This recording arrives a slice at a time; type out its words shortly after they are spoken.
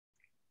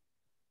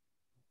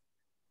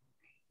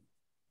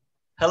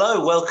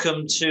Hello,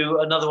 welcome to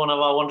another one of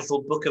our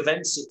wonderful book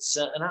events. It's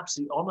an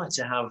absolute honour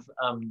to have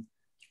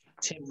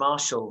Tim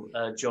Marshall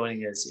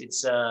joining us.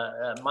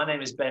 My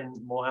name is Ben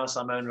Morehouse.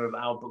 I'm owner of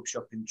our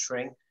Bookshop in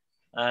Tring,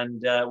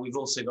 and we've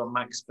also got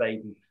Max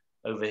Baiden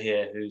over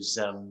here, who is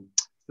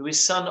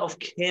son of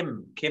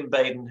Kim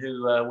Baiden,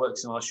 who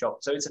works in our shop.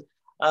 So it's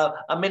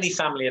a mini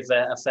family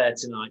affair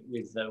tonight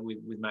with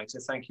Max. So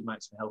thank you,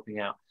 Max, for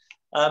helping out.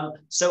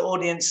 So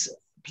audience,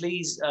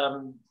 please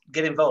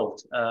get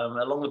involved.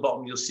 Along the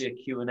bottom, you'll see a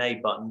Q&A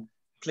button.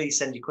 Please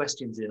send your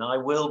questions in. I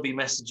will be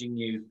messaging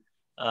you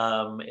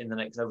over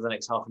the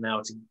next half an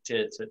hour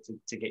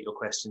to get your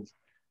questions.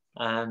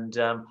 And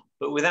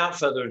but without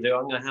further ado,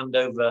 I'm going to hand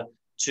over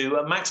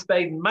to Max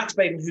Baiden. Max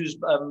Baiden,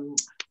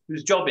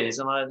 whose job is,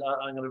 and I'm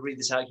going to read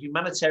this out,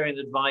 humanitarian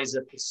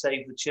advisor for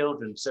Save the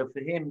Children. So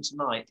for him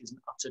tonight is an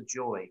utter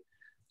joy,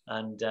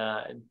 and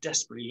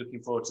desperately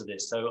looking forward to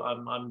this. So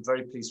I'm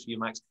very pleased for you,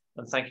 Max,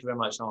 and thank you very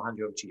much. And I'll hand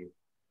you over to you.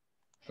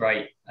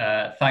 Great,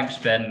 thanks,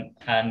 Ben,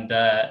 and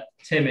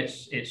Tim.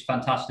 It's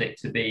fantastic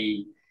to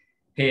be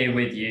here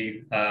with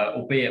you,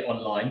 albeit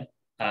online.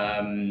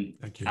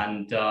 Thank you.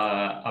 And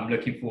I'm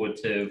looking forward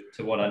to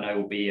what I know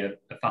will be a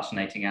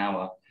fascinating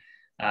hour.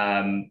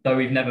 Though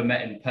we've never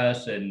met in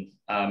person,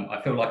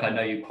 I feel like I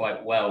know you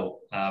quite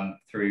well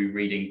through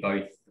reading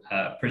both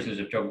Prisoners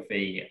of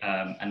Geography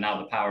and now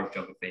The Power of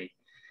Geography.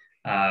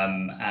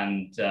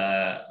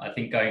 I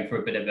think going for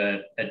a bit of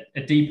a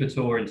deeper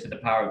tour into The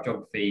Power of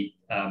Geography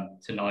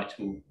tonight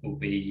will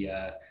be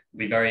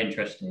very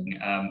interesting.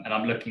 And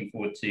I'm looking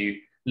forward to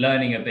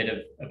learning a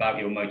bit about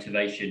your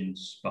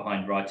motivations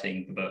behind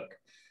writing the book.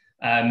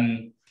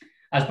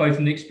 As both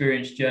an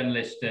experienced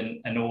journalist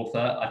and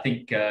author, I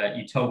think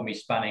you told me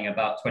spanning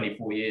about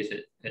 24 years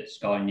at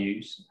Sky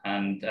News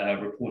and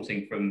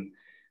reporting from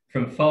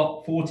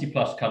 40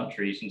 plus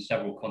countries and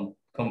several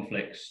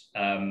conflicts.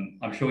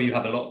 I'm sure you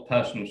have a lot of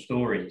personal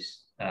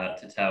stories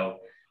to tell.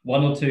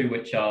 One or two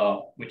which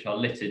are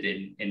littered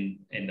in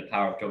The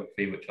Power of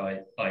Geography, which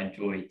I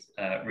enjoyed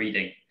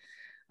reading.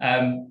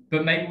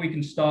 But maybe we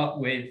can start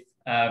with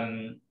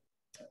you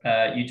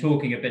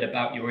talking a bit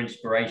about your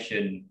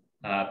inspiration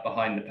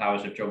behind The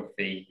Powers of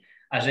Geography,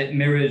 as it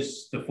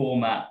mirrors the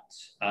format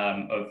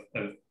of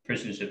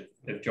Prisoners of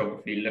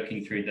Geography,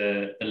 looking through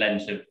the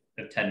lens of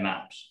 10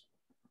 maps.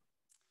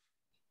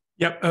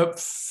 Yep.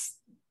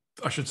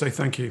 I should say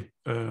thank you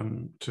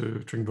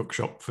to Tring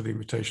Bookshop for the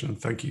invitation, and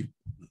thank you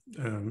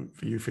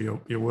for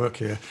your work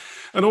here.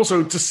 And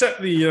also to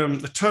set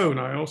the tone,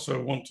 I also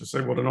want to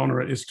say what an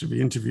honor it is to be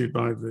interviewed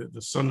by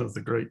the son of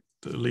the great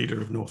leader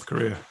of North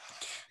Korea.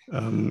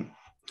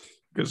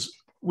 Because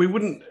we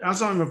wouldn't,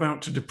 as I'm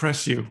about to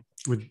depress you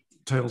with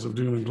tales of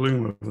doom and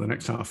gloom over the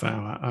next half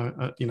hour,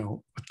 I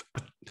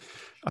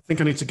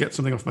think I need to get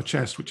something off my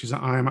chest, which is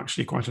that I am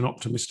actually quite an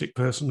optimistic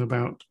person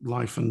about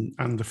life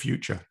and the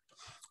future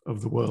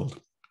of the world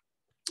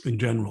in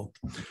general.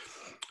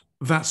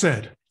 That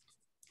said,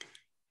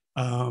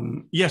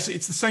 yes,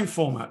 it's the same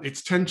format.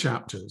 It's 10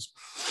 chapters.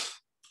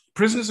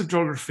 Prisoners of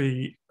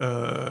Geography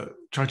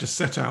try to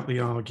set out the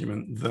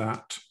argument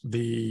that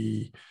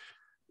the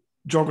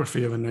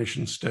geography of a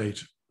nation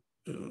state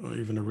or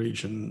even a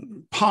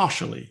region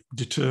partially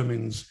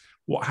determines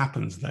what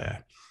happens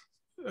there.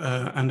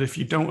 And if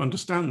you don't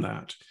understand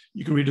that,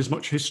 you can read as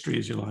much history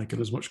as you like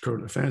and as much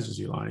current affairs as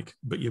you like,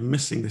 but you're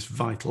missing this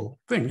vital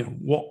thing.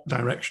 What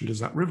direction does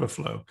that river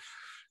flow?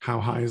 How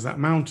high is that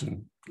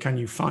mountain? Can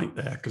you fight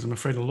there? Because I'm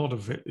afraid a lot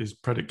of it is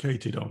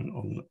predicated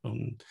on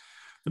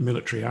the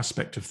military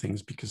aspect of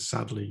things, because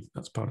sadly,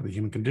 that's part of the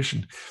human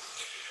condition.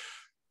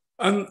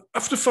 And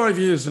after 5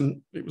 years,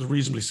 and it was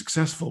reasonably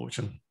successful, which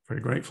I'm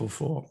very grateful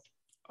for,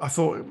 I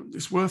thought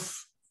it's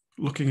worth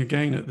looking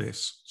again at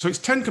this. So it's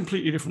 10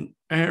 completely different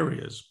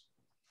areas.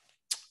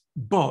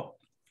 But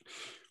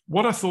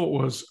what I thought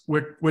was,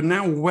 we're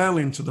now well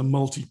into the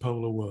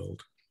multipolar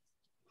world.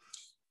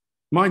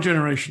 My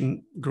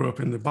generation grew up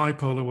in the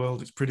bipolar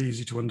world. It's pretty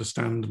easy to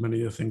understand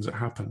many of the things that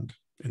happened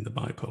in the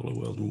bipolar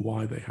world and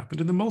why they happened.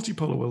 In the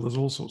multipolar world, there's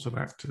all sorts of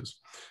actors,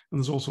 and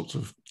there's all sorts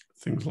of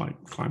things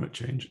like climate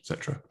change,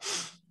 etc.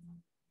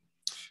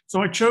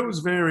 So I chose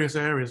various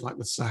areas like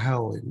the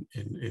Sahel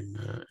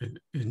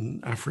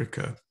in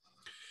Africa,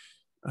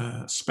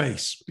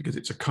 space, because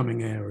it's a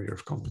coming area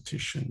of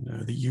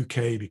competition, the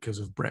UK because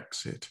of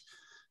Brexit,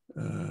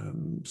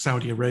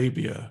 Saudi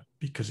Arabia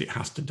because it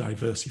has to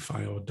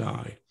diversify or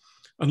die,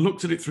 and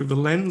looked at it through the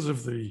lens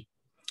of the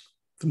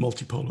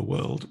multipolar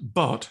world,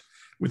 but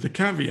with the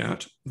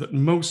caveat that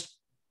most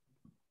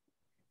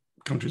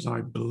countries,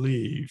 I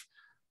believe,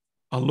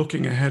 are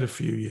looking ahead a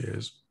few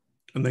years,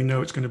 and they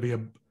know it's going to be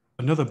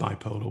another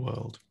bipolar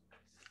world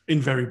in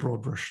very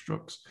broad brush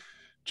strokes,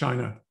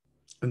 China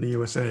and the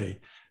USA.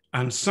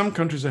 And some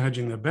countries are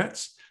hedging their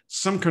bets.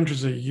 Some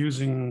countries are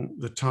using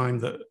the time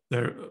that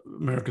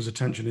America's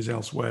attention is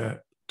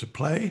elsewhere to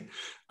play.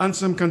 And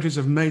some countries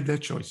have made their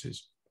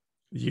choices.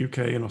 The UK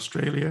and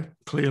Australia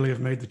clearly have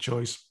made the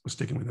choice, we're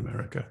sticking with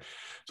America.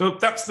 So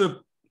that's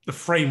the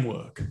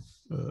framework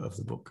of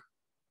the book.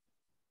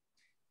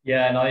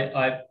 Yeah, and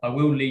I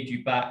will lead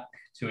you back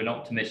an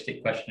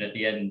optimistic question at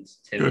the end,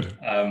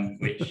 Tim,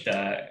 which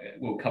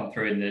will come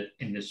through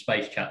in the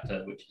space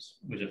chapter, which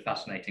was a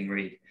fascinating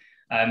read.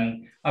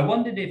 I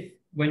wondered if,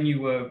 when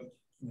you were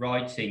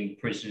writing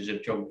Prisoners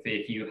of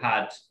Geography, if you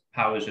had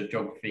powers of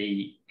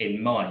geography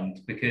in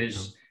mind,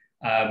 because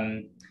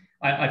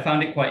I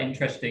found it quite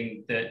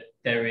interesting that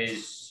there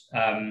is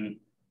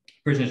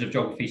Prisoners of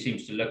Geography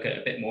seems to look at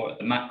a bit more at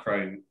the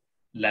macro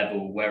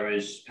level,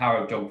 whereas Power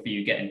of Geography,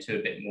 you get into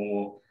a bit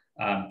more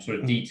sort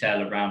of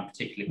detail around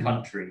particular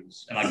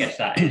countries. And I guess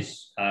that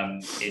is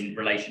in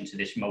relation to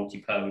this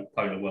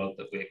multipolar world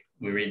that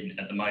we're in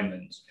at the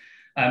moment.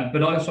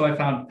 But also I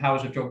found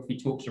Powers of Geography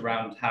talks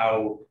around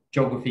how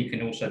geography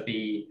can also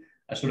be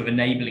a sort of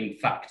enabling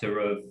factor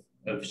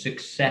of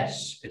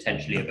success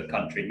potentially of a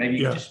country. Maybe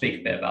you could just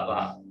speak a bit about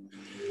that.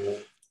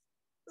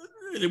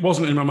 It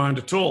wasn't in my mind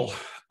at all.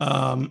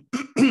 I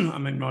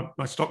mean,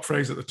 my stock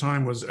phrase at the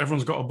time was,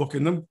 everyone's got a book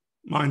in them.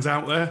 Mine's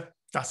out there.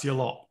 That's your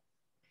lot.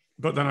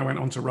 But then I went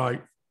on to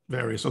write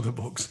various other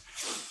books.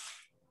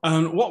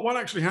 And what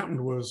actually happened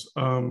was,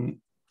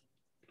 came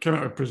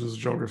out with Prisoners of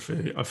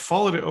Geography. I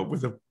followed it up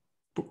with a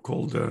book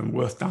called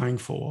Worth Dying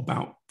For,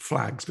 about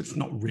flags, but it's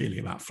not really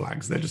about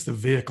flags. They're just a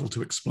vehicle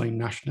to explain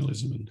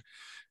nationalism and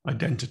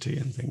identity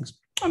and things,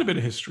 and a bit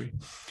of history.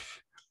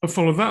 I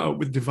followed that up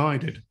with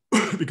Divided,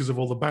 because of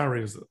all the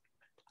barriers that,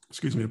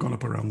 have gone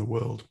up around the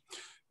world.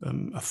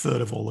 A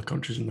third of all the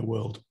countries in the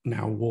world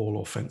now wall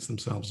or fence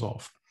themselves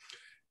off.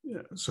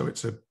 Yeah, so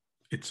it's a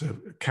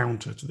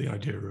counter to the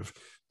idea of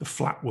the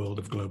flat world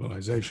of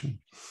globalization.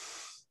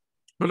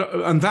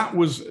 And that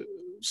was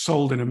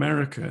sold in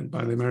America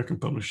by the American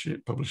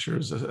publisher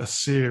as a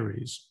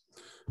series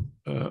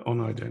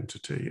on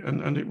identity,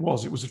 and it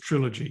was a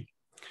trilogy.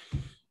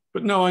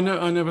 But no, I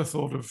never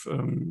thought of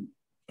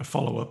a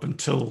follow-up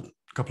until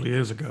a couple of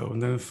years ago,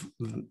 and then,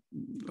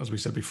 as we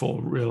said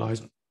before,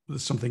 realized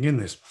there's something in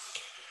this.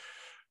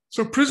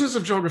 So Prisoners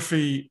of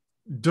Geography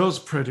is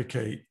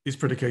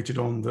predicated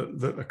on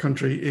that a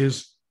country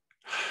is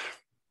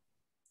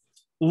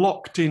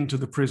locked into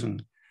the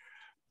prison,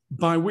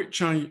 by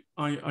which I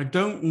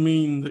don't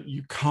mean that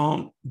you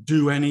can't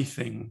do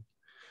anything,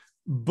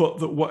 but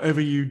that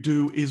whatever you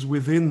do is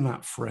within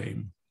that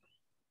frame.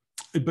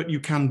 But you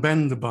can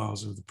bend the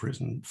bars of the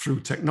prison through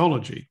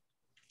technology.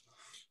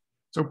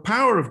 So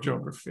Power of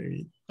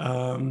Geography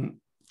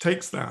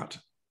takes that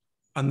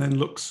and then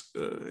looks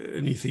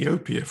in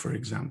Ethiopia, for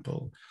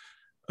example,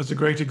 as a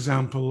great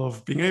example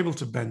of being able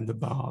to bend the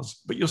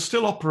bars, but you're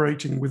still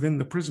operating within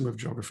the prism of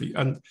geography.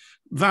 And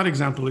that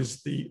example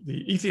is the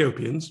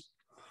Ethiopians,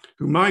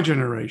 who my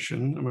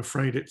generation, I'm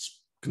afraid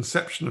its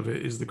conception of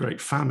it is the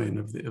great famine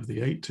of the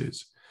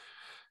 80s,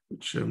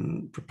 which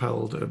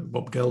propelled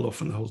Bob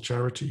Geldof and the whole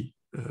charity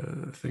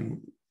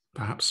thing,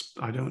 perhaps,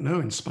 I don't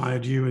know,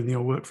 inspired you in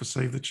your work for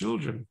Save the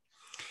Children.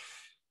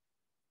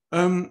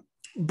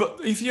 But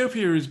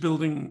Ethiopia has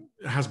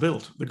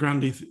built the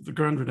Grand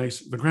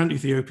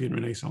Ethiopian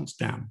Renaissance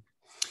Dam,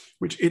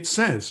 which it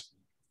says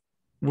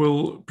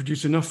will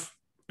produce enough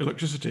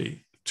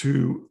electricity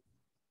to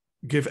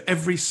give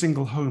every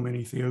single home in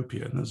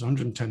Ethiopia, and there's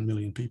 110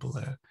 million people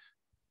there,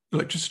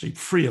 electricity,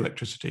 free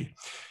electricity.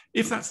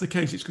 If that's the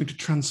case, it's going to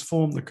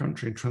transform the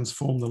country and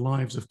transform the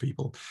lives of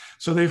people.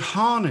 So they've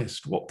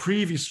harnessed what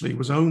previously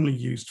was only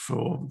used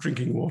for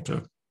drinking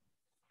water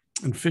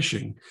and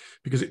fishing,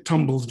 because it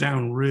tumbles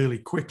down really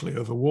quickly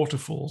over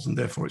waterfalls and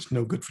therefore it's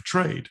no good for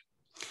trade.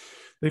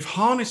 They've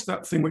harnessed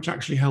that thing which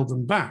actually held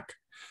them back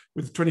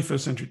with 21st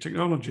century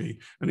technology,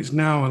 and it's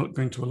now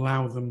going to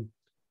allow them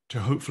to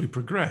hopefully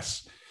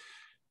progress.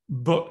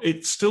 But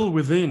it's still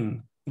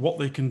within what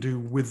they can do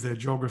with their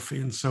geography,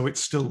 and so it's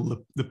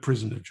still the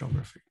prison of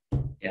geography.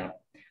 Yeah,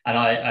 and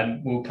I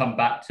will come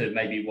back to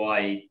maybe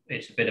why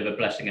it's a bit of a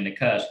blessing and a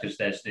curse, because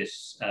there's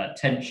this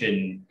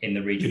tension in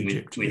the region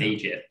with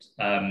Egypt.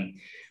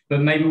 But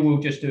maybe we'll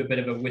just do a bit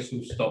of a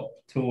whistle-stop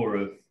tour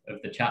of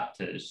the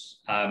chapters,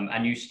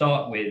 and you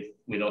start with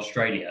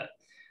Australia,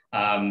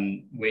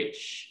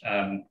 which,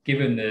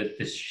 given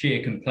the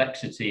sheer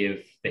complexity of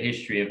the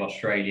history of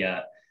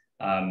Australia,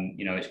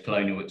 its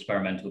colonial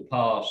experimental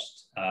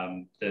past,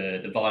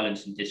 the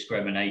violence and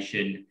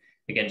discrimination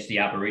against the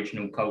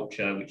Aboriginal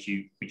culture, which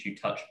you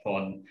touched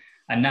upon,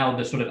 and now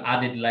the sort of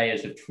added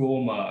layers of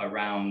trauma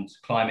around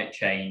climate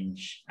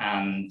change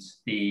and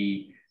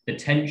the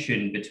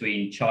tension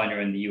between China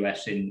and the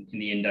US in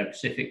the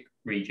Indo-Pacific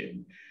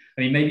region.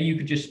 I mean, maybe you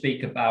could just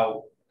speak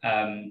about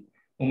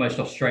almost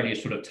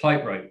Australia's sort of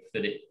tightrope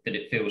that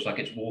it feels like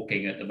it's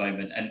walking at the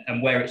moment,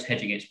 and where it's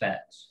hedging its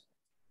bets.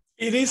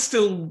 It is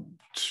still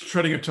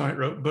treading a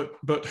tightrope,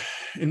 but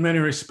in many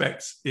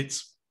respects,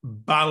 it's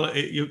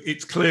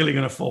clearly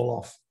going to fall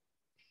off,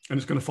 and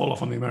it's going to fall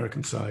off on the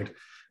American side.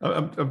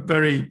 A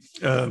very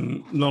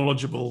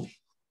knowledgeable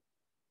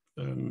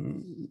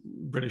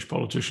British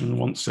politician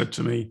once said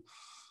to me,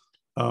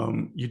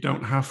 you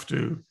don't have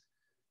to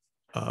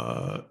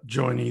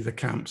join either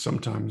camp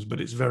sometimes, but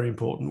it's very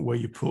important where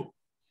you put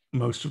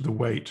most of the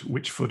weight,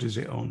 which foot is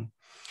it on.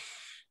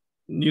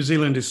 New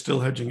Zealand is still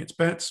hedging its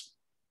bets.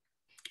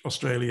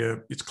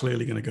 Australia, it's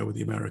clearly going to go with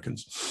the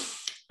Americans.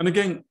 And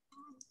again,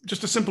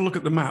 just a simple look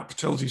at the map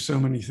tells you so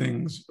many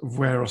things of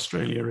where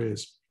Australia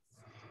is.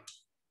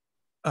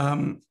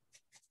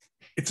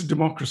 It's a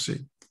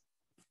democracy.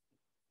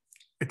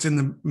 It's in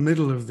the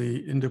middle of the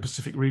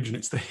Indo-Pacific region.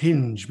 It's the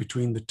hinge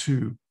between the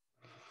two.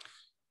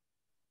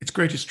 Its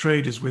greatest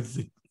trade is with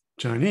the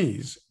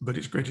Chinese, but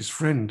its greatest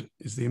friend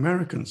is the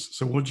Americans.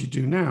 So what do you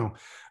do now?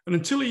 And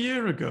until a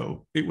year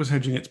ago, it was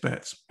hedging its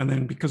bets. And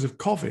then because of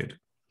COVID,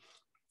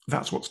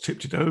 that's what's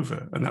tipped it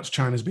over. And that's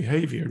China's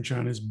behavior and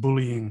China's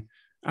bullying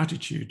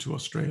attitude to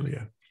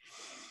Australia.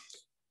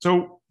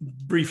 So,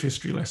 brief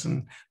history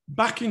lesson.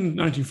 Back in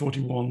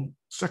 1941,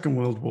 Second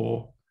World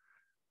War,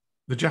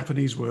 the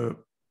Japanese were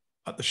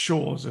at the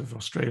shores of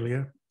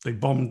Australia. They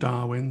bombed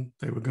Darwin.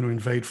 They were going to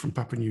invade from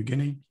Papua New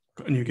Guinea,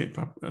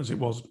 as it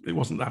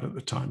wasn't that at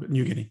the time, but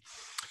New Guinea.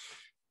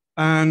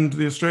 And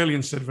the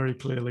Australians said very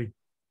clearly,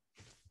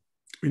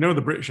 we know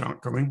the British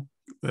aren't coming.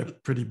 They're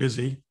pretty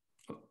busy.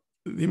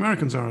 The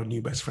Americans are our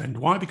new best friend.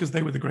 Why? Because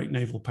they were the great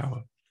naval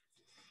power.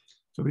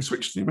 So they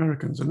switched to the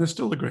Americans, and they're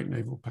still the great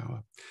naval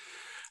power.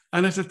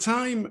 And at a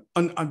time,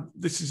 and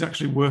this is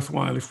actually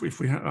worthwhile,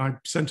 I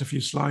sent a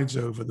few slides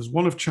over, there's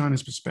one of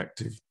China's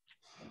perspective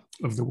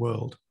of the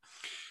world.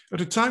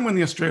 At a time when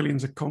the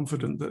Australians are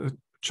confident that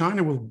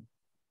China will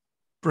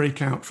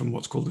break out from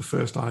what's called the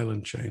first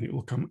island chain, it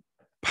will come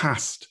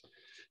past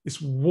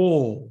this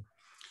wall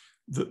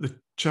that the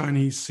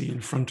Chinese see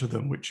in front of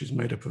them, which is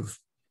made up of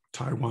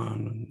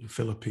Taiwan and the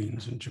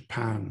Philippines and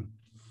Japan,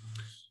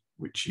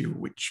 which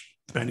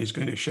Ben is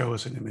going to show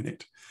us in a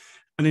minute.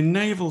 And in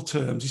naval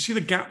terms, you see the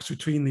gaps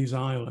between these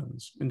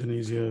islands,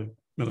 Indonesia,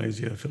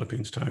 Malaysia,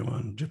 Philippines,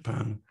 Taiwan,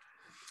 Japan.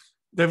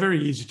 They're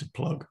very easy to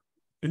plug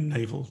in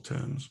naval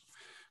terms,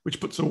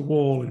 which puts a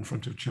wall in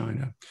front of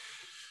China.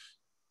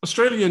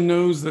 Australia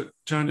knows that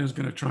China is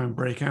going to try and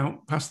break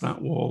out past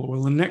that wall.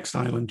 Well, the next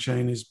island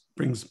chain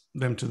brings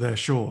them to their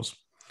shores.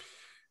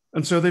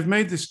 And so they've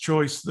made this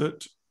choice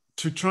that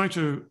to try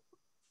to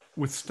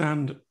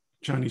withstand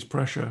Chinese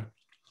pressure,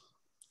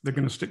 they're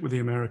going to stick with the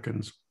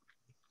Americans.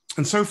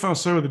 And so far,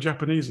 so are the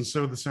Japanese, and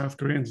so are the South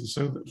Koreans, and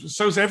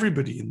so's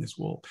everybody in this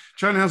war.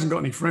 China hasn't got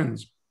any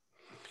friends.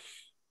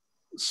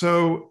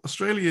 So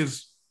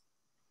Australia's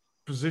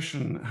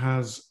position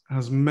has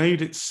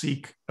made it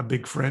seek a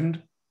big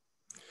friend.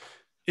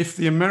 If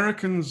the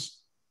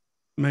Americans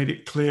made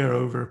it clear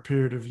over a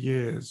period of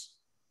years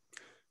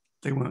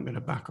they weren't going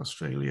to back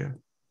Australia,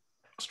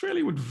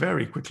 Australia would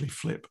very quickly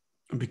flip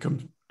and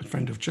become a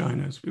friend of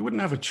China's. We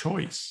wouldn't have a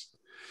choice.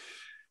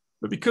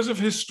 But because of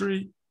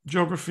history,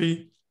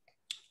 geography,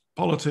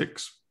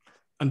 politics,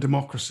 and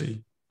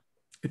democracy,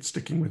 it's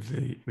sticking with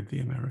the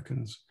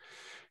Americans.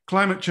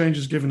 Climate change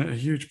has given it a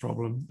huge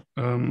problem.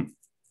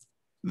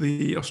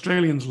 The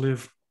Australians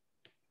live,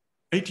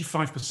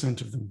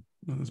 85% of them,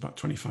 well, there's about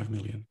 25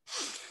 million,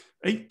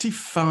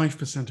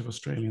 85% of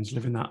Australians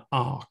live in that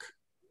arc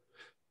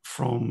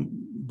from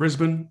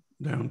Brisbane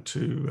down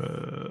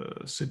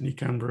to Sydney,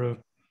 Canberra,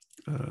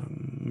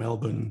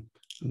 Melbourne,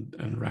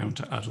 and round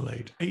to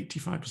Adelaide.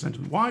 85% of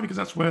them. Why? Because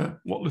that's where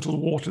what little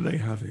water they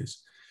have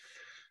is.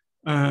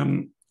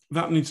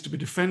 That needs to be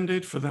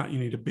defended. For that, you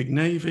need a big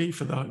navy.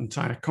 For that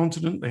entire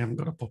continent, they haven't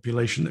got a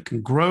population that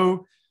can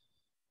grow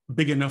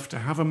big enough to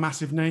have a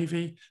massive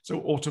navy.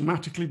 So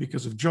automatically,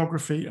 because of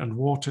geography and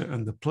water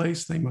and the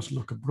place, they must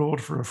look abroad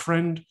for a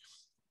friend,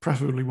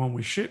 preferably one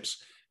with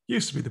ships.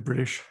 Used to be the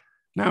British.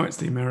 Now it's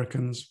the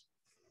Americans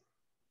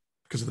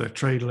because of their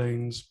trade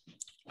lanes.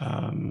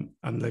 And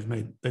they've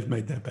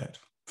made their bet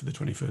for the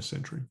 21st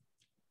century.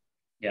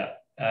 Yeah.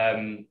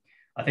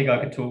 I think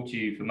I could talk to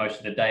you for most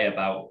of the day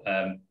about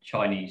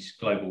Chinese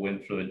global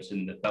influence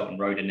and the Belt and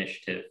Road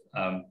Initiative,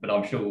 but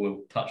I'm sure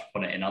we'll touch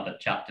upon it in other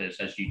chapters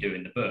as you do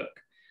in the book.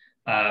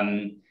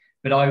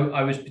 But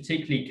I was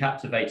particularly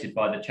captivated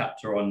by the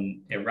chapter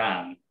on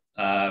Iran.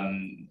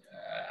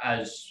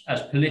 As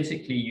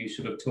politically, you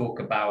sort of talk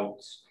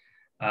about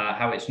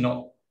how it's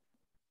not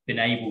been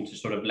able to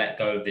sort of let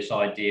go of this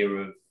idea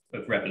of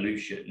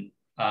revolution.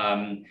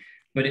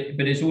 But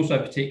it's also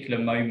a particular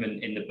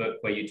moment in the book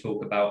where you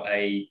talk about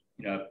a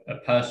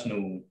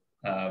personal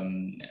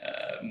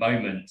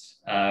moment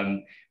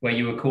where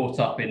you were caught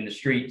up in the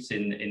streets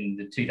in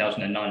the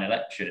 2009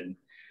 election.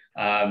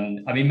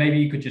 I mean, maybe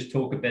you could just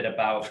talk a bit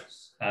about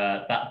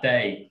that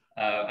day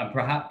and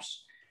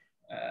perhaps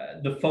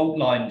the fault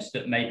lines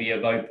that maybe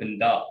have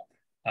opened up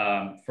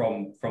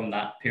from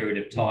that period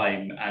of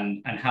time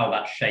and how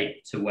that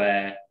shaped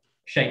where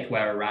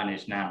Iran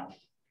is now.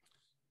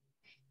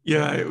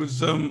 Yeah, it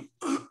was.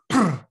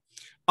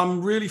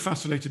 I'm really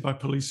fascinated by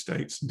police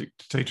states and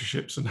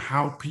dictatorships and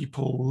how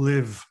people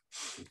live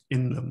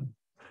in them,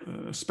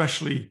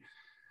 especially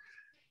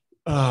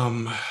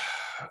the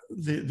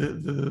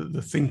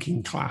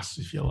thinking class,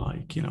 if you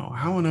like. You know,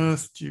 how on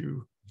earth do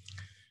you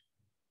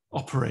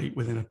operate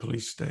within a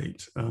police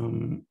state?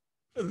 The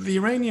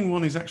Iranian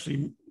one is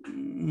actually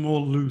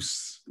more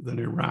loose than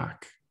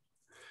Iraq.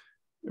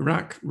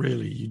 Iraq,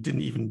 really, you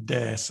didn't even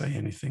dare say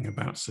anything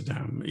about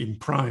Saddam in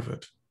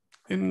private.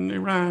 In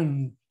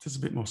Iran, there's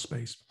a bit more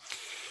space.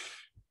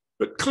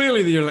 But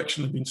clearly the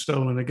election had been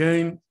stolen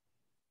again.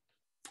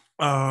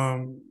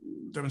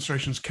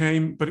 Demonstrations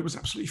came, but it was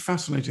absolutely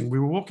fascinating. We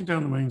were walking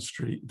down the main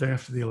street day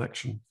after the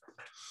election,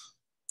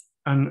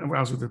 and I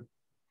was with an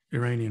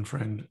Iranian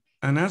friend.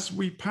 And as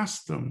we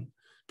passed them,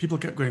 people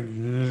kept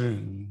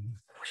going,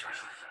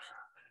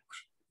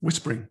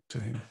 whispering to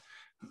him,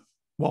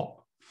 what?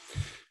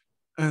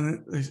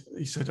 And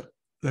he said,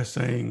 they're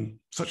saying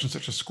such and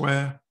such a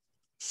square,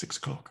 6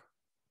 o'clock.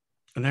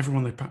 And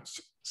everyone they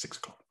passed, 6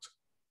 o'clock.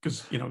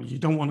 Because, you know, you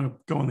don't want to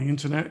go on the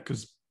internet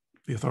because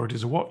the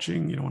authorities are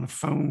watching. You don't want to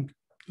phone,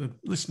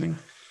 listening.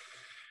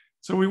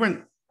 So we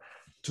went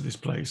to this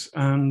place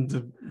and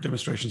the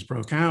demonstrations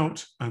broke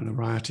out and the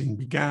rioting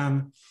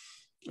began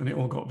and it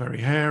all got very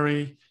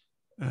hairy.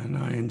 And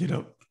I ended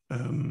up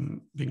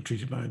being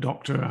treated by a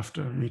doctor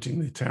after meeting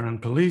the Tehran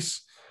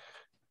police.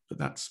 But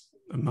that's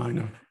a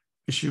minor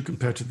issue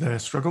compared to their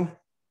struggle.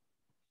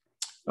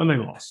 And they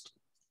lost.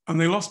 And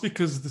they lost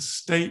because the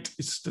state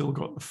has still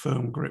got the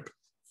firm grip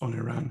on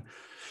Iran.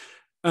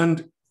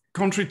 And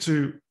contrary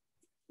to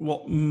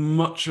what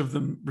much of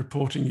the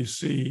reporting you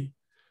see,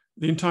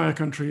 the entire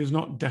country is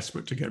not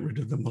desperate to get rid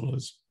of the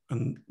mullahs,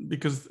 and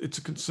because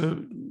it's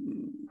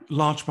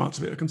large parts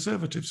of it are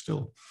conservative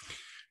still.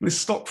 And this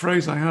stock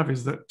phrase I have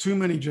is that too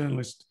many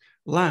journalists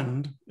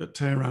land at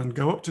Tehran,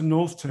 go up to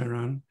North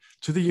Tehran,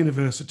 to the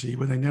university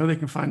where they know they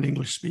can find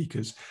English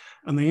speakers,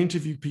 and they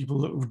interview people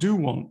that do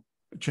want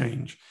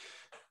change.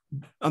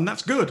 And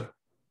that's good,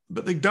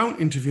 but they don't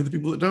interview the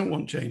people that don't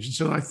want change. And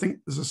so I think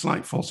there's a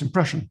slight false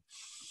impression.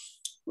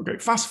 Okay,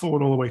 fast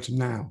forward all the way to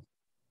now.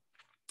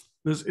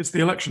 It's the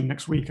election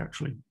next week,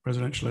 actually,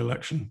 presidential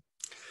election.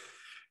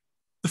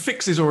 The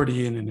fix is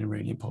already in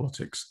Iranian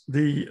politics.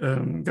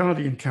 The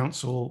Guardian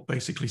Council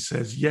basically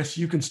says, yes,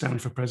 you can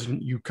stand for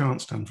president, you can't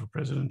stand for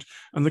president.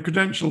 And the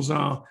credentials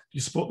are, do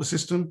you support the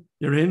system?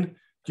 You're in.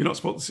 Do you not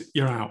support the system?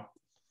 You're out.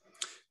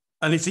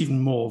 And it's even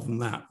more than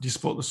that. Do you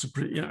support the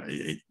Supreme? You know,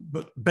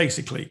 but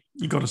basically,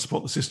 you've got to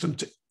support the system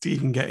to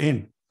even get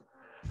in.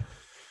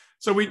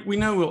 So we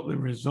know what the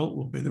result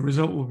will be. The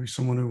result will be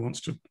someone who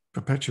wants to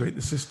perpetuate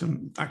the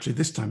system. Actually,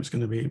 this time it's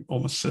going to be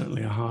almost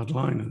certainly a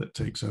hardliner that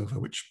takes over,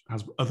 which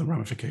has other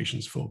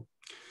ramifications for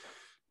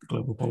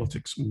global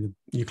politics and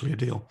the nuclear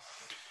deal.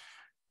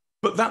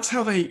 But that's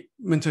how they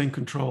maintain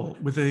control,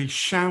 with a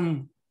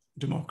sham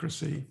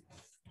democracy,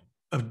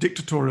 a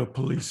dictatorial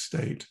police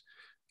state,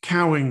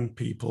 cowing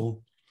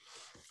people.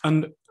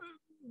 And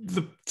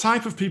the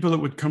type of people that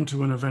would come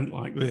to an event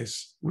like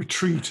this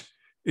retreat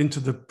into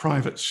the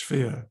private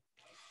sphere,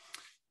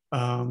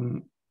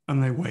 and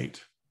they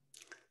wait.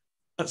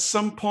 At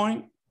some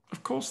point,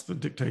 of course, the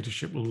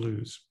dictatorship will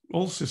lose.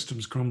 All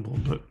systems crumble,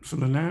 but for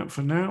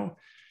now,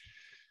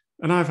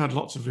 and I've had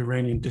lots of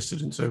Iranian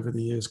dissidents over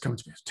the years come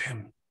to me,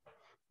 Tim,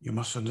 you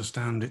must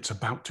understand it's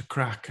about to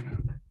crack.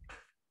 And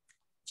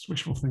it's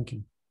wishful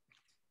thinking.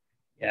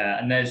 Yeah,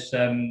 and there's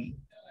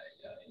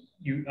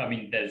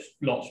there's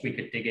lots we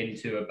could dig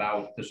into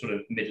about the sort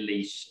of Middle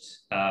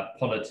East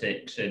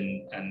politics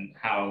and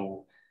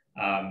how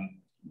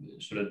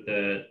sort of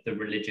the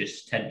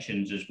religious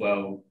tensions as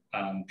well,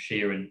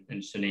 Shia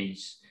and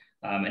Sunnis,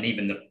 and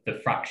even the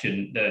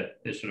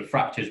sort of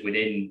fractures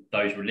within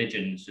those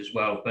religions as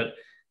well. But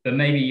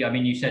maybe, I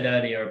mean, you said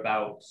earlier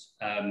about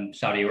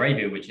Saudi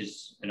Arabia, which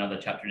is another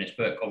chapter in this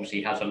book,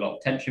 obviously has a lot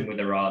of tension with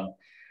Iran.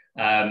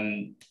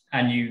 And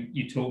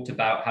you talked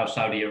about how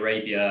Saudi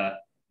Arabia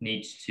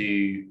needs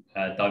to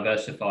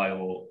diversify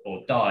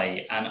or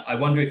die. And I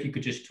wonder if you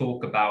could just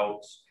talk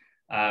about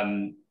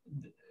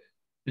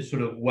the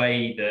sort of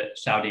way that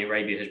Saudi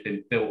Arabia has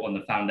been built on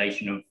the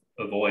foundation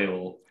of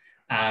oil,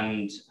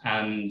 and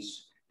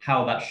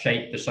how that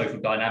shaped the social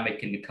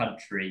dynamic in the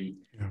country,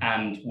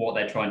 and what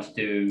they're trying to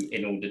do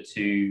in order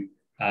to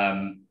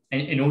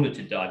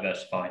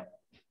diversify.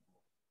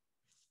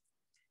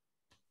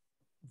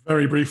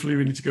 Very briefly,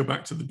 we need to go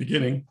back to the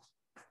beginning,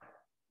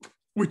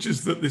 which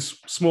is that this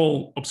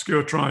small,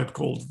 obscure tribe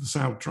called the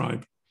Saud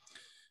tribe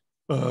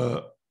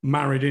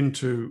married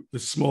into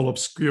this small,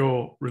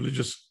 obscure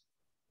religious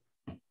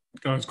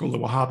guys called the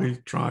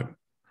Wahhabi tribe,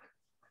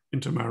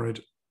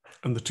 intermarried.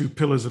 And the two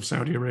pillars of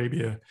Saudi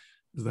Arabia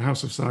is the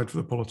House of Saud for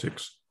the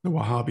politics, the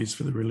Wahhabis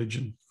for the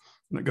religion.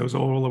 And that goes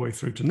all the way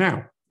through to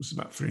now. This is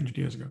about 300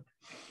 years ago.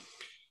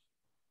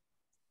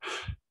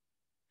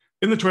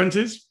 In the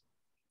 20s,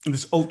 in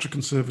this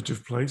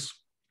ultra-conservative place,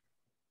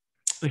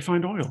 they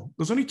find oil.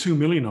 There's only 2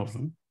 million of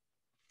them.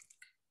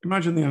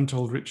 Imagine the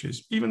untold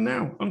riches. Even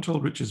now,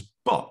 untold riches.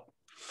 But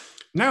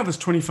now there's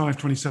 25,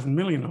 27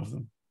 million of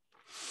them.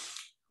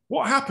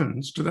 What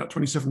happens to that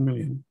 27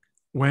 million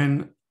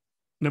when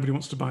nobody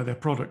wants to buy their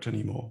product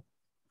anymore?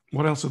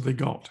 What else have they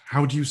got?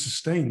 How do you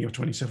sustain your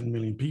 27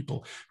 million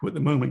people who at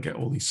the moment get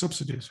all these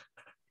subsidies?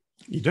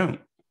 You don't.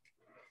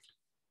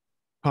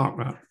 Park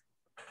that.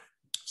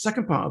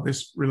 Second part of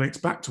this relates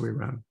back to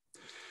Iran.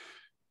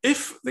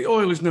 If the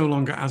oil is no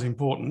longer as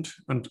important,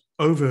 and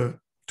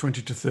over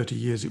 20 to 30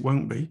 years it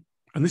won't be,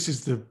 and this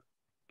is the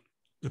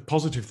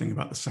positive thing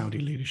about the Saudi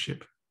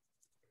leadership,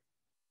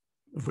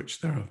 of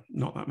which there are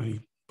not that many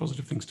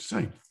positive things to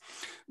say.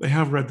 They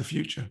have read the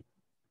future.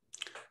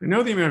 They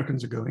know the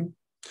Americans are going.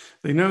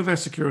 They know their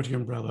security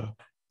umbrella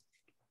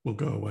will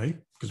go away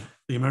because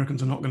the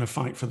Americans are not going to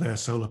fight for their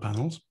solar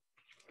panels.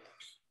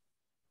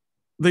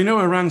 They know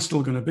Iran's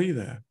still going to be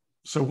there.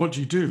 So what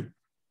do?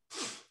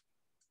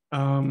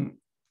 And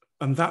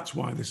that's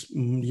why this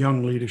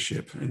young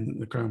leadership in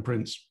the Crown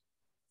Prince,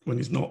 when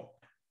he's not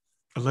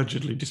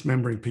allegedly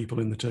dismembering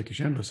people in the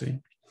Turkish embassy,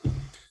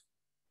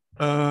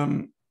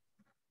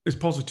 is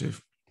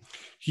positive.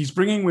 He's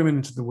bringing women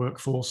into the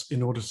workforce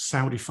in order to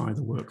Saudify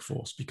the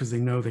workforce because they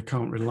know they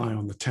can't rely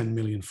on the 10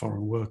 million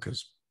foreign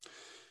workers.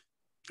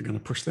 They're going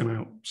to push them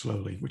out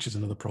slowly, which is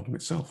another problem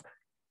itself.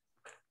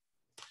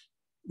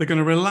 They're going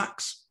to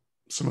relax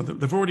some of them.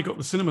 They've already got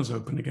the cinemas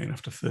open again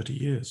after 30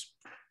 years.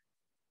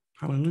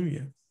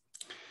 Hallelujah.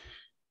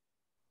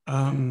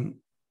 And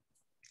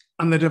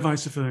they're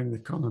diversifying the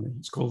economy.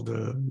 It's called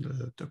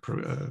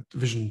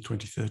Vision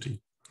 2030.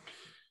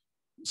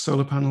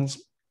 Solar panels,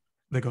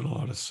 they got a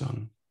lot of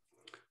sun.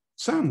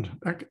 Sand,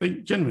 they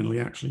genuinely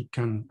actually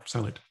can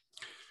sell it.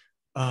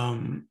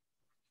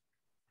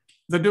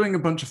 They're doing a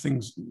bunch of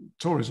things,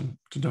 tourism,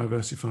 to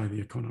diversify the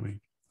economy.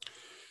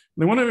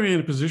 They want to be in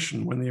a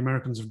position when the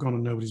Americans have gone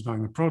and nobody's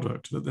buying the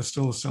product, that they're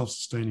still a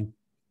self-sustaining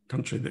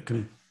country that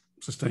can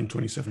sustain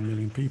 27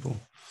 million people.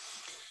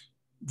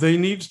 They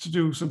need to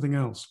do something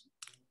else.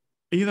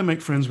 Either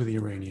make friends with the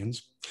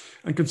Iranians,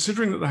 and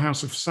considering that the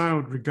House of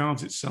Saud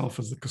regards itself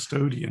as the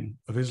custodian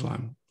of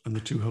Islam and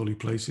the two holy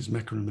places,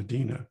 Mecca and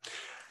Medina,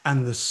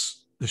 and the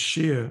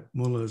Shia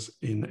mullahs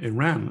in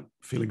Iran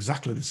feel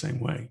exactly the same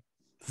way.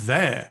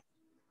 They're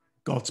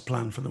God's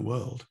plan for the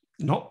world,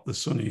 not the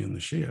Sunni and the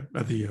Shia,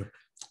 the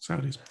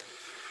Saudis.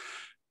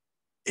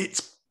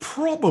 It's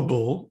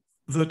probable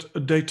that a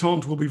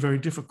détente will be very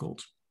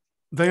difficult.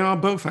 They are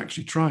both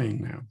actually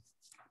trying now.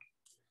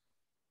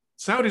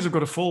 Saudis have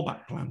got a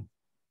fallback plan.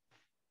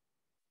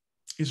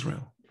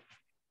 Israel.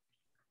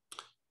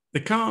 They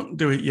can't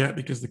do it yet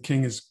because the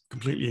king is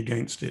completely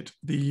against it.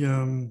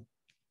 The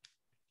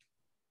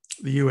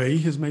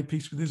UAE has made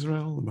peace with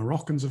Israel. The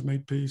Moroccans have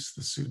made peace.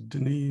 The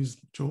Sudanese,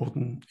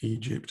 Jordan,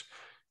 Egypt.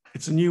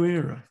 It's a new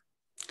era.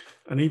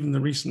 And even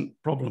the recent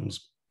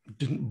problems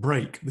didn't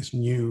break this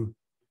new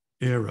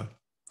era.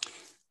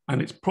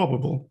 And it's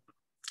possible,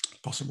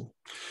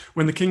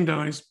 when the king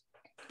dies,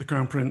 the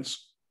crown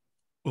prince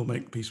will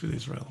make peace with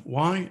Israel.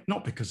 Why?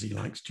 Not because he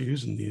likes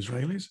Jews and the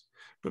Israelis,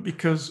 but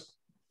because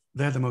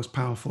they're the most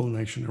powerful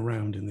nation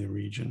around in the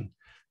region,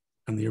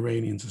 and the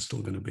Iranians are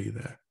still going to be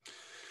there.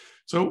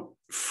 So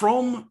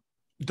from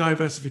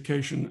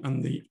diversification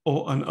and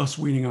us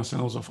weaning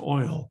ourselves off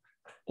oil,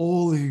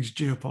 all these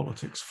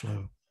geopolitics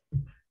flow.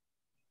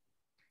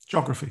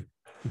 Geography.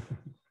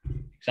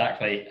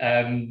 Exactly.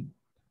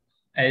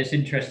 It's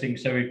interesting.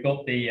 So we've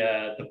got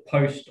the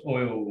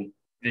post-oil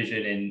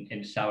vision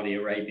in Saudi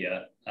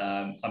Arabia.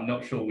 I'm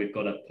not sure we've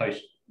got a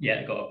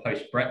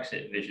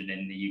post-Brexit vision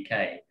in the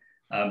UK.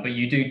 But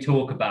you do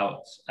talk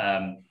about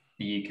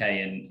the UK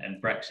and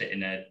Brexit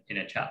in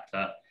a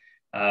chapter.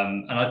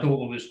 And I thought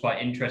what was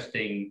quite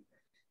interesting,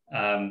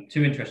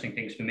 two interesting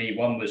things for me.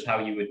 One was how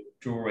you were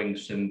drawing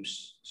some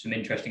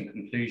interesting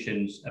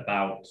conclusions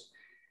about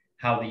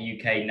how the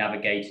UK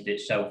navigated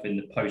itself in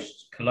the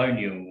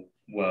post-colonial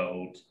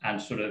world,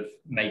 and sort of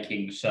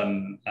making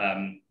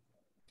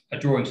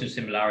drawing some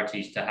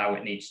similarities to how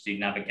it needs to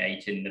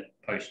navigate in the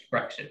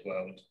post-Brexit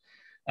world.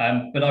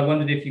 But I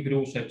wondered if you could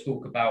also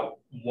talk about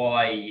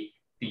why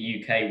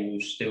the UK will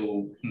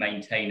still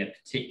maintain a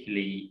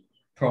particularly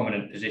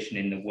prominent position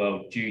in the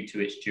world due to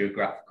its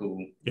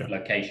geographical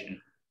location.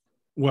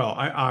 Well,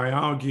 I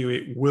argue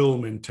it will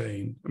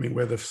maintain. I mean,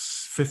 we're the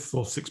fifth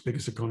or sixth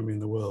biggest economy in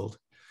the world.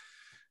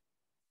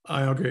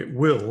 I argue it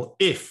will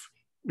if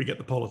we get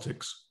the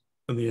politics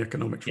and the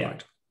economics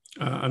right.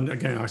 And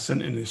again, I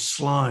sent in this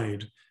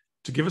slide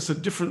to give us a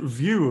different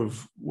view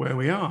of where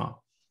we are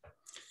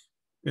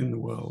in the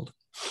world.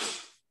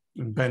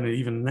 And Ben,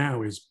 even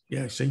now, is,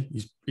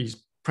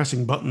 he's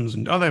pressing buttons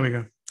and, oh, there we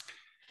go.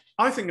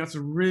 I think that's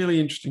a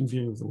really interesting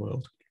view of the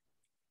world.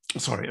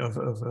 Sorry, of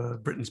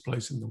Britain's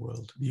place in the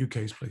world, the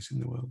UK's place in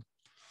the world.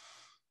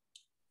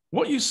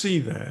 What you see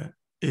there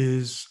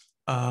is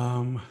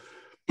how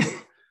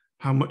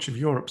much of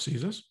Europe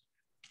sees us.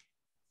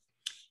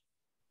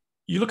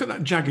 You look at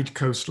that jagged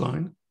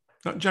coastline.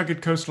 That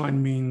jagged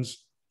coastline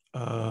means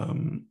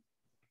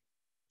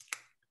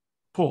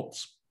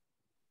ports,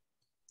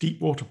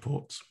 deep water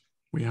ports.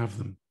 We have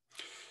them.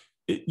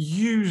 It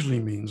usually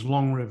means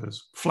long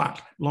rivers, flat,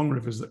 long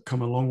rivers that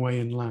come a long way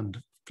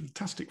inland.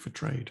 Fantastic for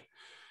trade.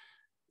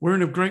 We're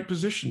in a great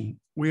position.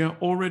 We are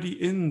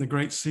already in the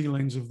great sea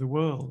lanes of the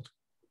world.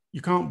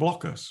 You can't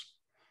block us.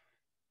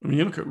 I mean,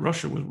 you look at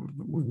Russia,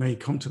 we may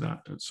come to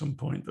that at some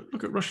point, but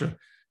look at Russia.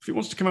 If it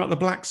wants to come out of the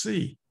Black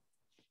Sea,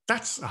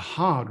 that's a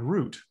hard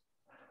route.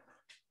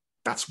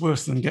 That's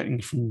worse than getting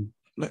from,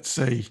 let's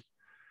say,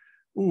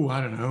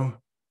 I don't know,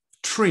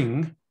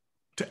 Tring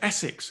to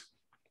Essex,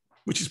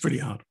 which is pretty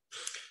hard.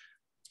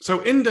 So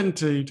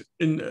indented,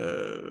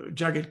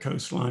 jagged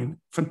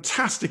coastline,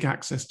 fantastic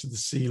access to the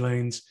sea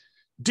lanes,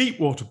 deep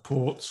water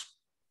ports,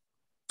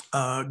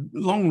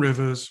 long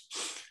rivers,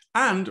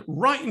 and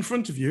right in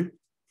front of you,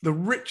 the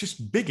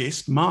richest,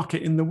 biggest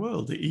market in the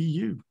world, the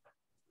EU.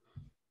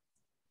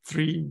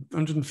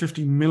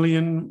 350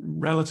 million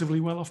relatively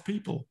well-off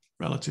people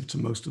relative to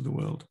most of the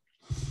world.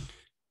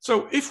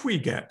 So if we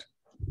get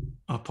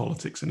our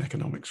politics and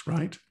economics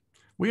right,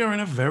 we are in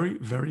a very,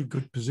 very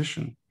good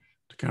position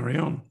to carry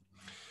on.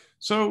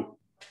 So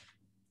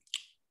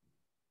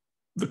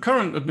the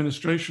current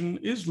administration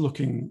is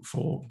looking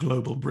for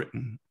global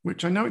Britain,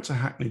 which I know it's a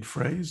hackneyed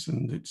phrase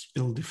and it's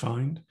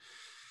ill-defined,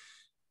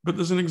 but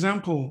there's an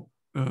example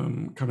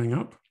coming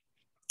up,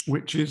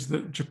 which is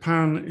that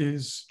Japan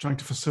is trying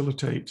to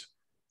facilitate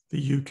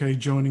the UK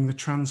joining the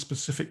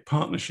Trans-Pacific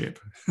Partnership,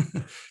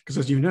 because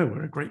as you know,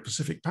 we're a great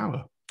Pacific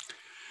power.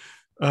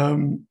 I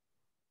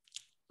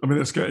mean,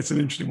 it's an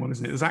interesting one,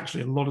 isn't it? There's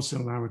actually a lot of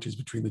similarities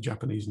between the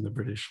Japanese and the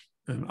British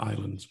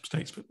island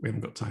states, but we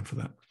haven't got time for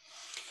that.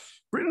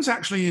 Britain's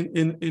actually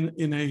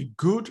in a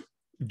good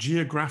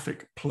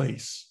geographic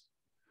place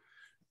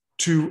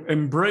to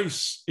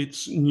embrace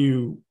its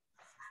new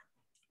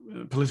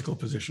political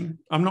position.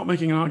 I'm not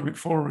making an argument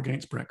for or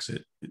against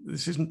Brexit.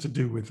 This isn't to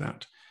do with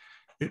that.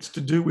 It's to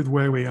do with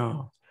where we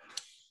are.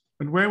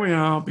 And where we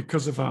are,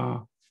 because of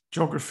our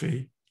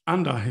geography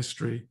and our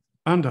history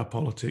and our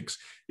politics,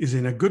 is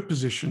in a good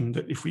position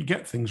that if we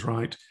get things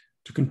right,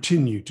 to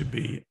continue to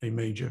be a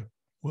major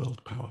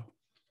world power.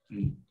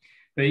 Mm.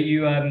 But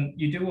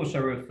you do also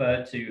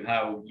refer to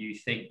how you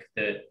think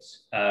that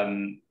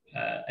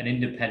an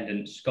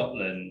independent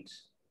Scotland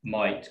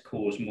might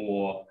cause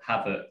more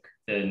havoc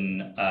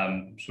than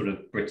sort of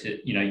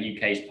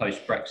UK's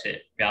post-Brexit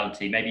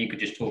reality. Maybe you could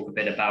just talk a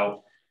bit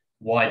about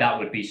why that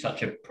would be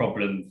such a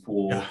problem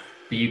for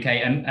the UK.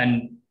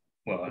 And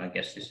well, I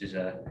guess this is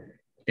a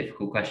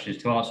difficult question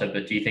to answer,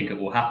 but do you think it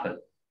will happen?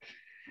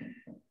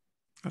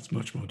 That's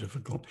much more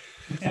difficult.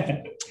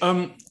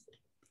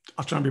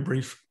 I'll try and be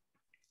brief.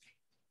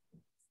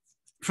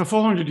 For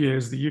 400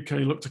 years, the UK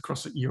looked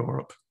across at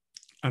Europe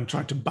and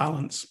tried to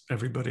balance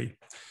everybody.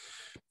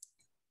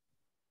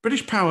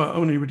 British power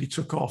only really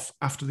took off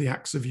after the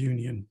Acts of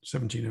Union,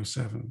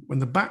 1707, when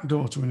the back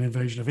door to an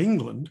invasion of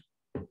England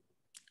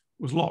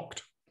was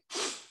locked.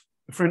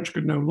 The French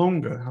could no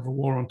longer have a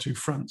war on two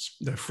fronts.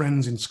 Their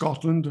friends in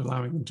Scotland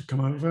allowing them to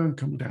come over and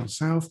come down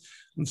south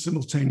and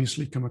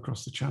simultaneously come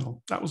across the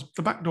Channel. That was,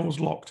 the back door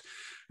was locked.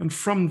 And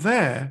from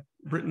there,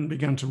 Britain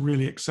began to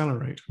really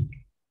accelerate.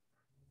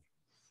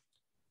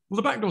 Well,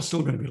 the back door's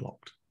still going to be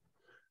locked.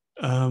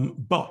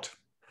 But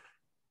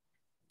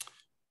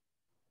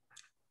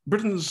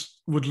Britain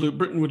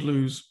would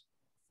lose.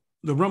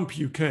 The rump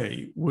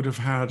UK would have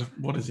had,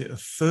 what is it, a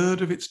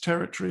third of its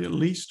territory at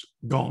least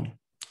gone.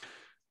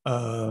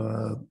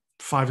 5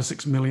 or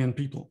 6 million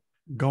people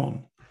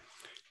gone.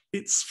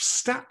 Its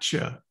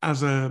stature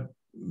as a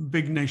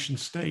big nation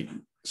state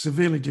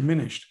severely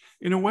diminished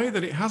in a way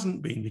that it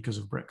hasn't been because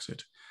of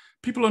Brexit.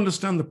 People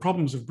understand the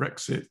problems of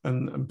Brexit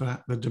and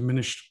the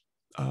diminished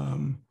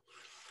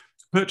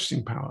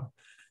purchasing power.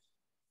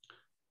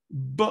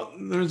 But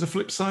there is a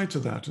flip side to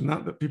that, and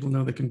that people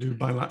know they can do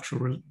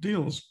bilateral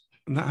deals,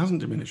 and that hasn't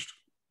diminished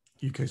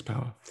UK's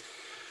power.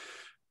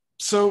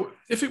 So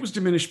if it was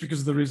diminished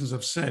because of the reasons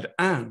I've said,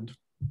 and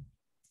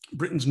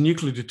Britain's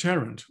nuclear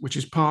deterrent, which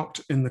is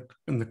parked in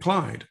the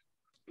Clyde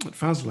at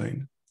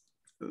Faslane,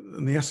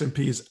 and the SNP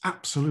is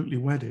absolutely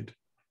wedded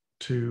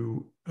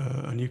to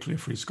a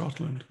nuclear-free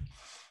Scotland.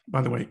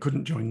 By the way, it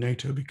couldn't join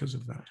NATO because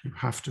of that. You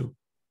have to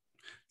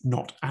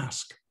not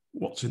ask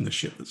what's in the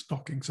ship that's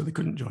docking, so they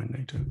couldn't join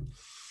NATO.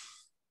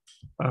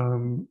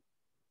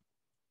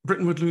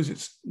 Britain would lose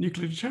its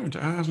nuclear deterrent.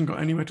 It hasn't got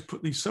anywhere to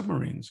put these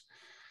submarines.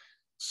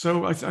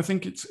 So I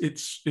think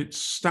its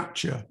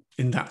stature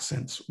in that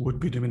sense would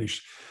be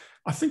diminished.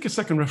 I think a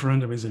second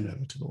referendum is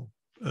inevitable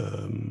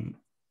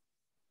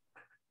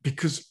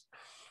because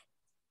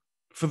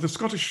for the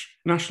Scottish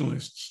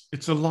nationalists,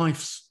 it's a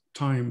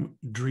lifetime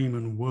dream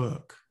and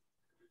work.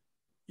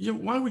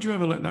 Why would you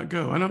ever let that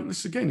go? And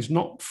this again is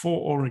not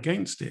for or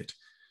against it.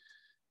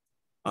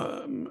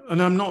 And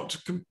I'm not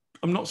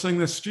saying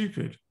they're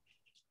stupid,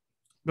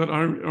 but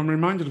I'm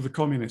reminded of the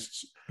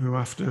communists who,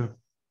 after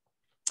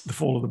the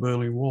fall of the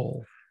Berlin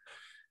Wall,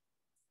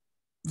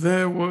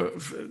 there were,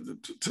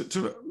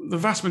 to the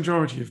vast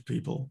majority of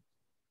people,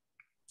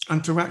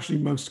 and to actually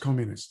most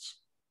communists,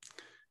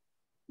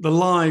 the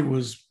lie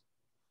was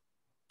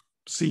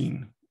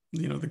seen,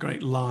 the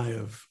great lie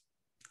of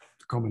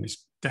the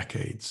communist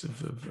decades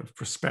of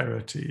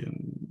prosperity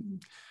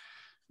and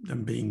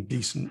them being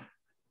decent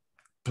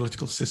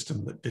political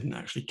system that didn't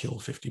actually kill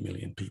 50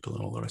 million people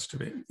and all the rest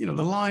of it. The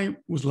lie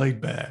was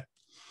laid bare.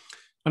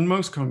 And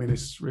most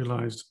communists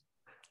realized,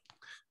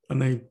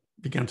 and they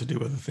began to do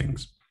other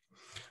things.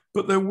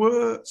 But there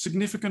were a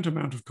significant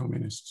amount of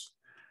communists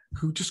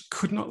who just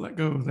could not let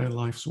go of their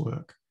life's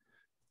work.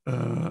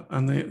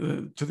 And they,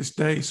 to this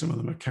day, some of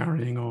them are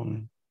carrying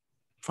on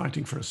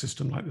fighting for a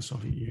system like the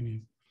Soviet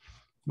Union,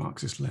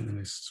 Marxist,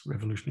 Leninists,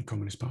 Revolutionary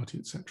Communist Party,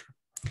 etc.,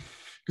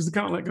 because they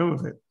can't let go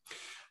of it.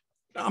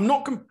 I'm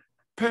not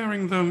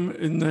comparing them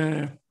in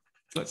their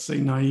let's say,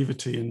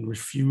 naivety and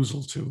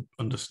refusal to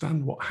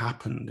understand what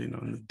happened,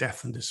 and the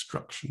death and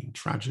destruction and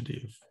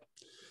tragedy of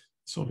the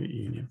Soviet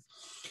Union.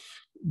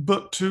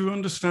 But to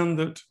understand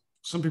that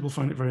some people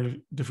find it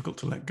very difficult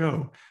to let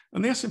go.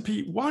 And the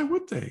SNP, why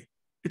would they?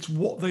 It's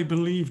what they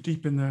believe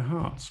deep in their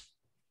hearts.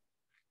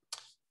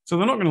 So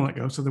they're not going to let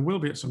go. So there will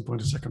be at some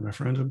point a second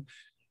referendum.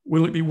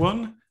 Will it be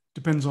won?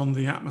 Depends on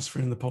the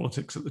atmosphere and the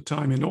politics at the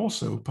time, and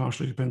also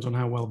partially depends on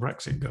how well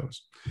Brexit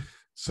goes.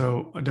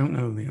 So I don't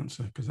know the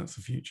answer because that's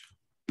the future.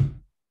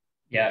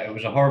 Yeah, it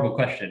was a horrible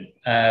question.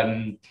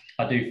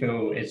 I do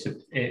feel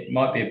it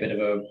might be a bit of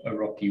a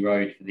rocky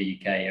road for the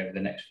UK over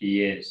the next few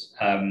years.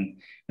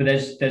 But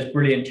there's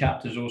brilliant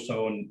chapters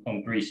also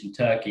on Greece and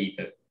Turkey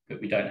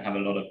that we don't have a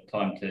lot of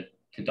time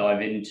to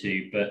dive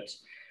into. But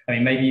I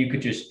mean, maybe you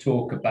could just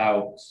talk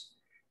about,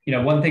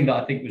 one thing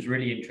that I think was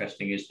really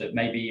interesting is that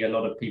maybe a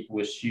lot of people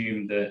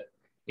assume that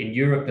in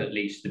Europe, at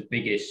least, the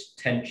biggest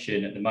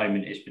tension at the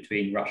moment is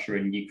between Russia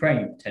and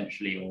Ukraine,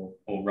 potentially,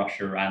 or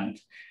Russia and,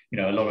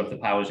 a lot of the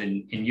powers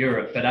in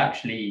Europe. But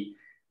actually,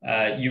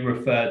 you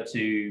referred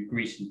to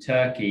Greece and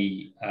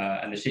Turkey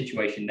and the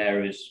situation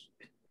there as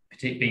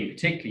being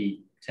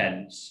particularly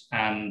tense.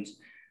 And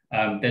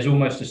there's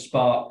almost a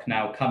spark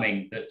now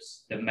coming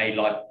that may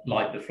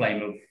light the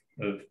flame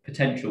of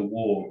potential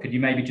war. Could you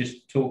maybe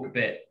just talk a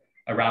bit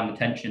around the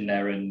tension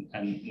there and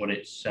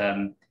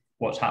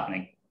what's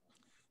happening?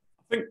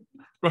 I think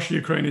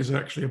Russia-Ukraine is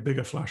actually a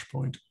bigger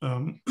flashpoint.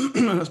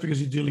 That's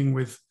because you're dealing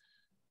with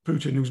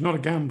Putin, who's not a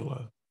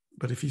gambler,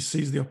 but if he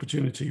sees the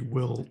opportunity,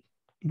 will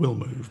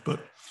move.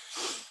 But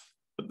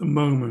at the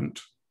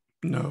moment,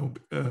 no,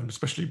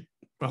 especially,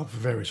 well, for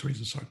various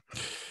reasons. Sorry.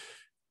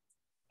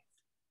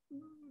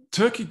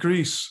 Turkey,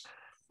 Greece,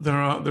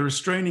 the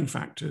restraining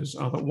factors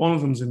are that one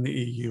of them's in the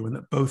EU and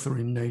that both are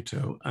in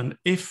NATO. And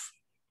if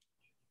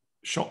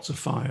shots are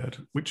fired,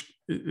 which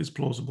is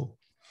plausible,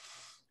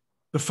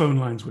 the phone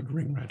lines would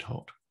ring red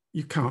hot.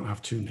 You can't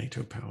have two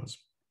NATO powers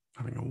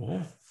having a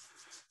war.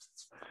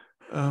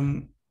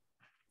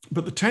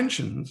 But the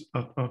tensions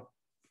are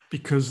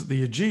because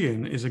the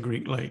Aegean is a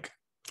Greek lake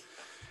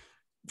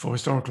for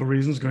historical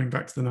reasons going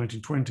back to the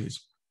 1920s.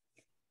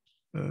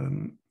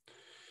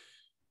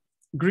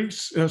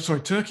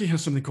 Turkey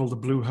has something called the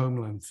blue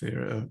homeland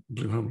theory,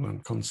 blue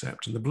homeland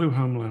concept. And the blue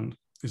homeland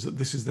is that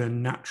this is their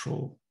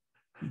natural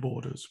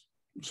borders.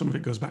 Some of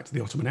it goes back to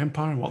the Ottoman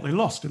Empire and what they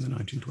lost in the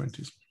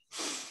 1920s.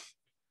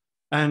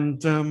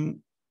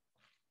 And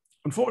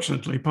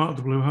unfortunately, part of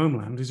the blue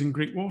homeland is in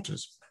Greek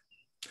waters.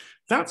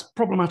 That's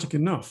problematic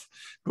enough.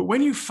 But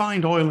when you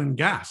find oil and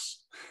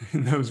gas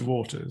in those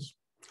waters,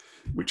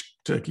 which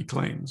Turkey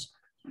claims,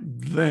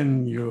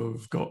 then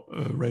you've got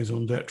a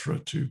raison d'etre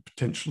to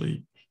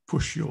potentially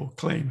push your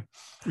claim,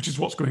 which is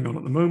what's going on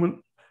at the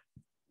moment.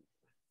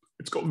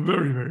 It's got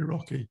very, very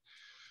rocky,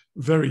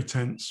 very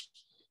tense.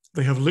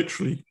 They have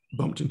literally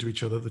bumped into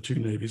each other, the two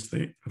navies.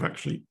 They have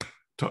actually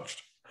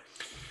touched.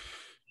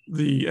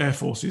 The air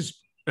forces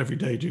every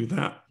day do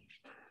that.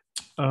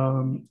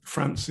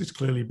 France is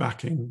clearly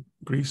backing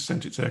Greece,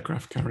 sent its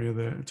aircraft carrier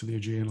there to the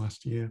Aegean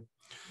last year.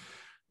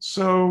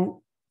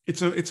 So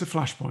it's a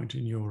flashpoint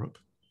in Europe,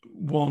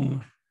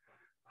 one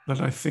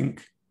that I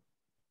think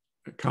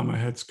calmer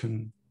heads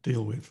can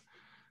deal with.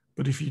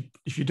 But if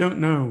you don't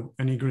know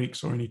any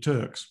Greeks or any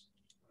Turks,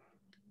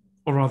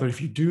 or rather if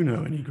you do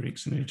know any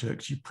Greeks and any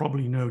Turks, you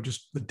probably know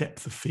just the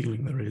depth of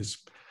feeling there is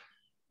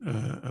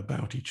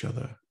about each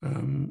other.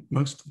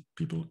 Most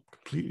people are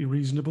completely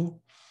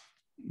reasonable,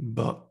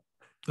 but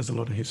there's a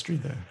lot of history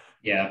there.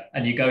 Yeah,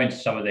 and you go into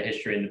some of the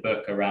history in the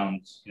book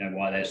around,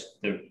 why there's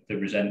the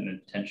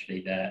resentment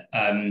potentially there.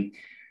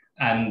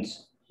 And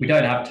we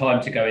don't have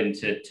time to go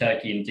into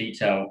Turkey in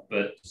detail,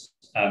 but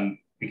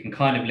we can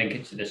kind of link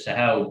it to the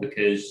Sahel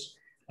because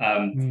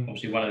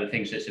obviously one of the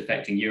things that's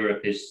affecting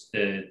Europe is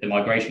the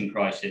migration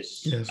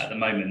crisis at the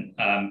moment.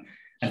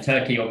 And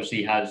Turkey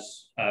obviously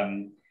has,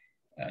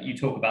 you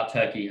talk about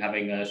Turkey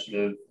having a sort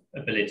of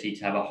ability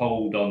to have a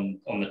hold on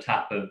the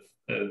tap of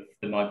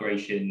the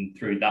migration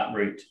through that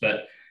route,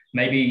 but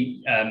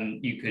maybe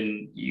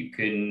you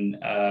can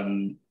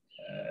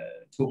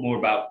talk more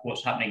about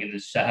what's happening in the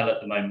Sahel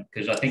at the moment,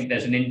 because I think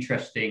there's an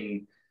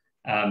interesting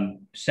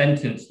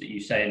sentence that you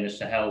say in the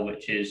Sahel,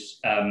 which is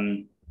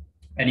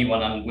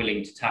anyone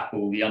unwilling to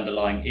tackle the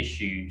underlying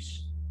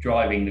issues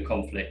driving the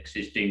conflicts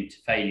is doomed to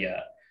failure.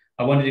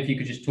 I wondered if you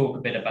could just talk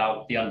a bit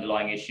about the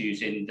underlying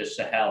issues in the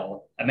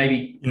Sahel and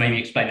maybe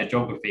explain the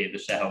geography of the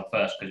Sahel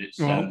first, because it's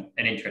an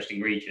interesting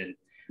region.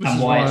 And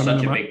why it's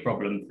such a big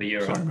problem for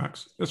Europe. Sorry,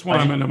 Max. That's why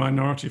I'm in a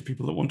minority of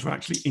people that want to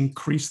actually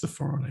increase the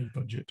foreign aid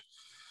budget,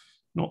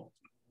 not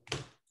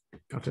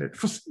cut it.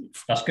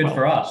 That's good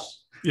for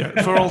us. Yeah,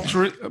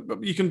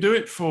 you can do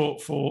it for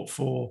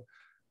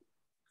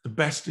the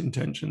best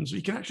intentions.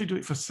 You can actually do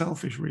it for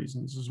selfish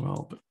reasons as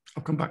well, but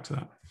I'll come back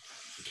to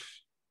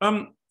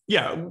that.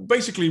 Yeah,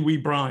 basically we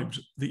bribed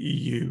the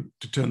EU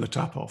to turn the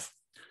tap off.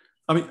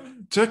 I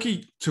mean,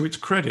 Turkey, to its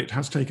credit,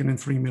 has taken in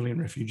 3 million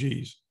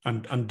refugees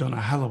and done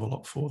a hell of a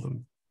lot for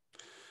them.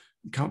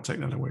 You can't take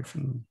that away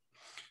from them.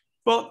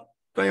 But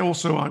they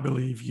also, I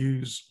believe,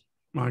 use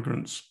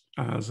migrants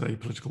as a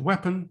political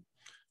weapon.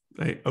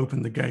 They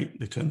open the gate,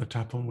 they turn the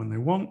tap on when they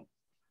want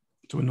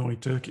to annoy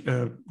Turkey,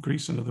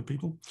 Greece and other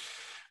people.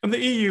 And the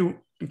EU,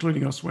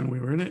 including us when we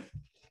were in it,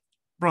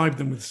 bribed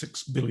them with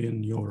 6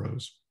 billion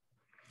euros.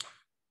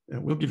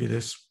 We'll give you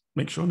this,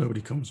 make sure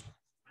nobody comes.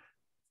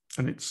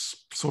 And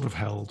it's sort of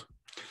held.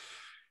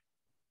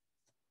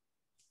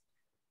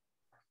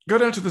 Go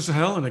down to the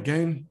Sahel, and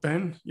again,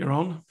 Ben, you're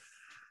on.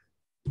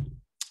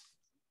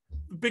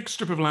 Big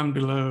strip of land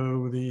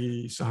below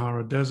the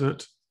Sahara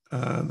Desert.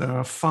 There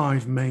are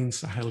 5 main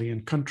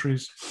Sahelian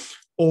countries.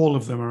 All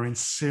of them are in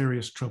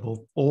serious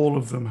trouble. All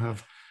of them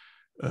have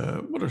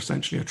what are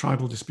essentially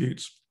tribal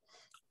disputes.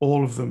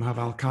 All of them have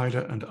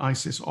Al-Qaeda and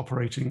ISIS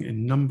operating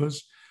in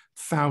numbers,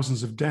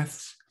 thousands of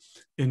deaths.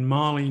 In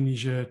Mali,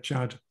 Niger,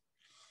 Chad,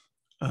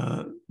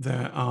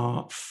 there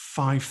are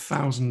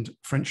 5,000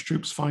 French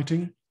troops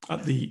fighting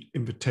at the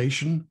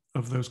invitation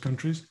of those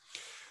countries.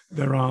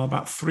 There are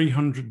about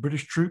 300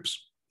 British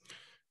troops,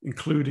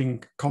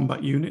 including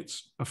combat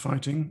units, are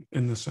fighting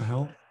in the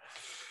Sahel.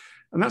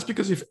 And that's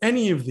because if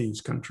any of these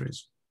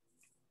countries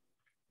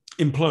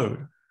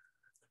implode,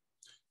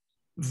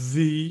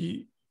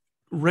 the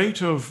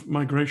rate of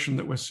migration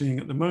that we're seeing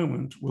at the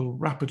moment will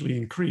rapidly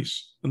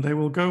increase, and they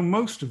will go,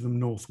 most of them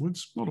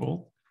northwards, not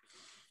all,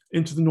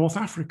 into the North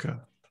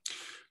Africa.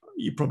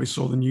 You probably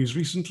saw the news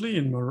recently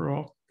in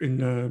Morocco,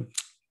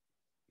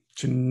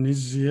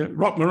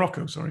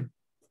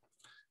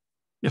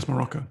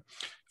 Morocco,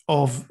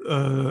 of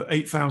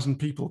 8,000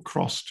 people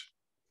crossed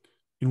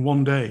in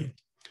one day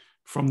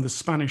from the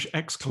Spanish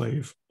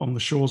exclave on the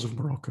shores of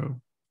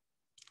Morocco,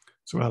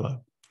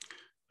 Sahel.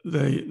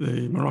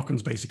 The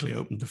Moroccans basically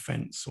opened the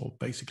fence, or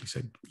basically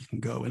said, you can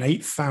go. And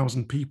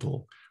 8,000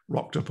 people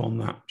rocked up on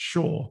that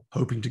shore,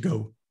 hoping to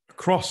go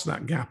across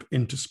that gap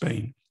into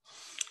Spain.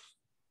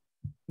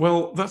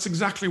 Well, that's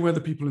exactly where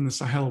the people in the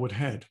Sahel would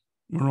head.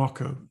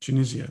 Morocco,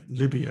 Tunisia,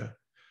 Libya.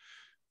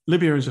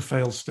 Libya is a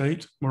failed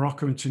state.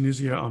 Morocco and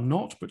Tunisia are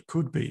not, but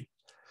could be.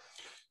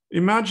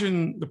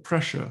 Imagine the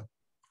pressure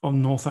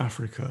on North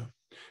Africa.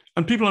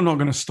 And people are not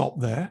going to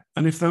stop there.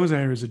 And if those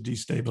areas are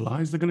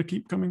destabilized, they're going to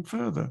keep coming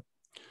further.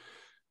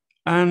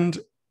 And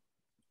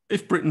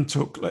if Britain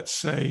took, let's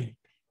say,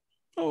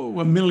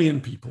 1 million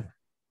people,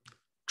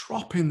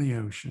 drop in the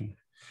ocean.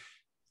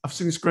 I've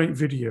seen this great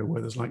video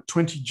where there's like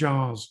 20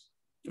 jars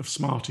of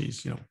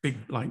Smarties, big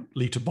like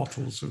liter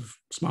bottles of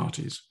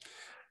Smarties.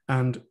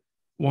 And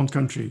one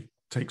country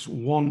takes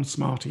one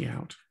Smartie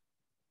out,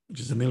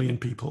 which is 1 million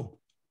people.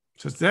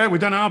 Says, there, we've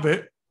done our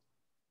bit.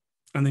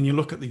 And then you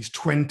look at these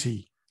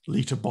 20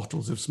 liter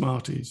bottles of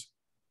Smarties.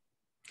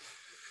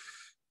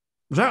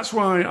 That's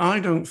why I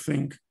don't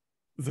think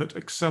that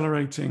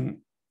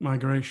accelerating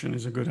migration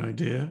is a good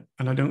idea.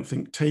 And I don't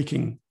think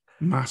taking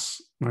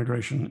mass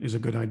migration is a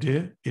good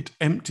idea. It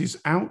empties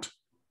out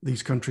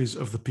these countries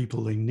of the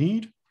people they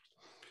need,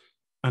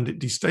 and it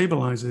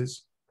destabilizes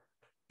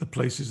the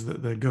places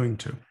that they're going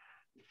to.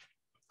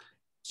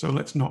 So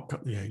let's not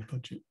cut the aid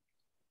budget,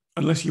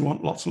 unless you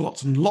want lots and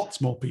lots and lots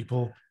more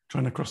people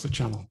trying to cross the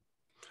channel.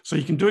 So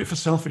you can do it for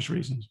selfish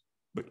reasons,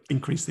 but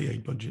increase the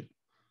aid budget.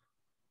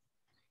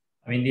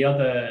 I mean, the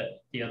other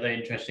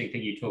interesting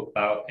thing you talk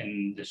about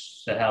in the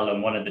Sahel,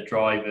 and one of the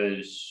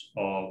drivers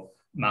of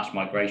mass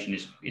migration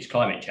is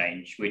climate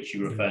change, which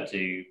you refer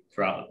to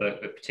throughout the book,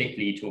 but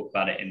particularly you talk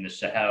about it in the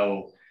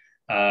Sahel,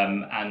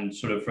 and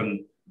sort of from,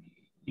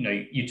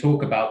 you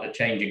talk about the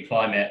change in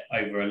climate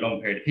over a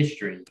long period of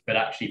history, but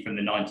actually from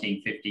the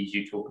 1950s,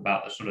 you talk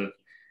about the sort of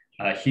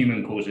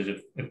human causes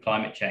of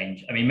climate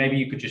change. I mean, maybe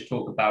you could just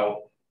talk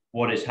about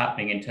what is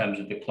happening in terms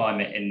of the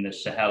climate in the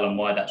Sahel and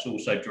why that's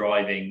also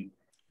driving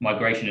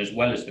migration as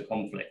well as the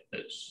conflict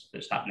that's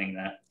happening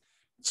there.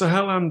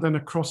 Sahel and then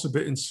across a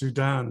bit in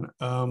Sudan.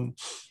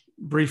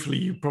 Briefly,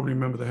 you probably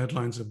remember the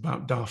headlines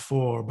about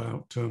Darfur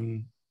about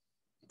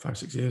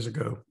 5-6 years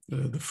ago,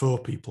 the Fur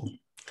people.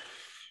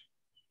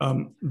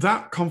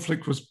 That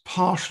conflict was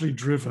partially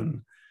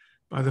driven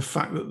by the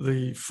fact that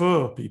the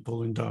Fur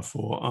people in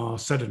Darfur are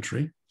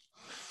sedentary,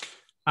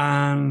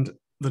 and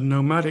the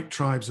nomadic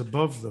tribes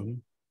above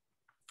them,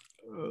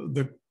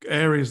 the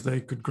areas they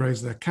could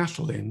graze their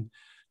cattle in,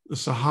 the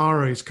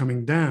Sahara is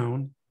coming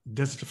down,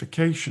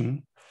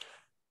 desertification.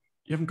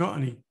 You haven't got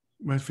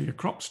anywhere for your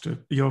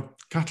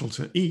cattle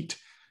to eat.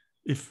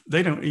 If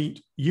they don't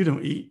eat, you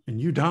don't eat, and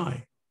you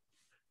die.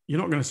 You're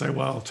not going to say,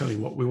 well, I'll tell you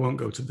what, we won't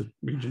go to the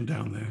region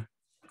down there.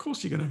 Of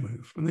course you're going to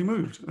move. And they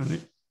moved,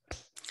 and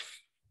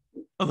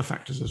other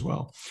factors as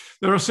well.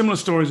 There are similar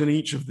stories in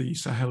each of the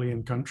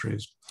Sahelian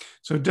countries.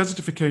 So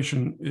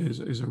desertification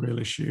is a real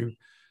issue.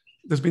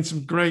 There's been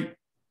some great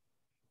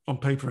on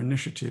paper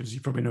initiatives.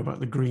 You probably know about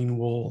the Green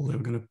Wall.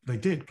 They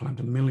did plant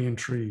 1 million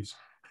trees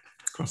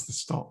across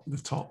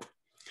the top.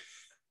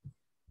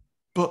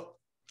 But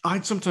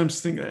I'd sometimes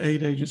think that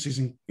aid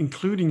agencies,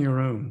 including your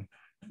own,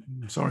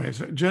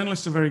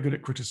 journalists are very good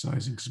at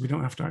criticizing because we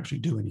don't have to actually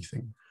do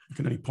anything. We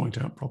can only point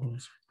out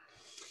problems.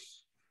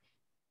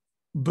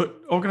 But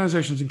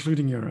organizations,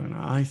 including your own,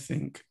 I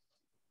think,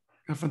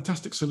 have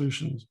fantastic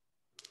solutions.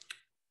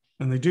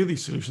 And they do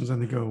these solutions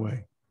and they go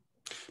away.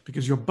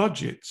 because your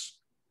budgets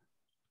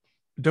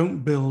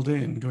don't build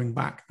in going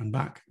back and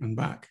back and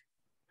back.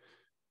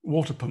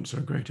 Water pumps are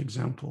a great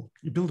example.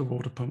 You build a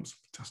water pump,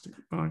 fantastic,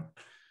 fine.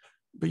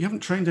 But you haven't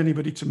trained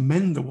anybody to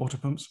mend the water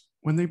pumps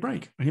when they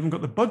break. And you haven't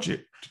got the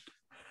budget.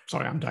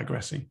 Sorry, I'm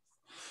digressing.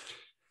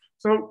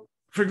 So,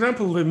 for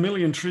example, the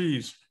million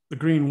trees, the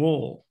Green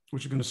Wall,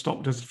 which are going to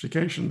stop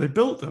desertification, they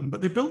built them,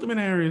 but they built them in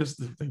areas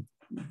that they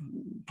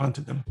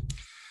planted them.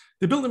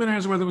 They built them in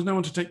areas where there was no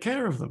one to take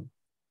care of them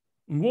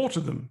and water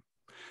them.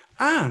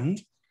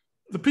 And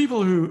the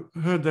people who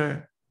herd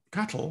their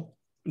cattle,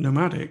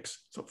 nomadics,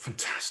 thought,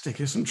 fantastic,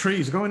 here's some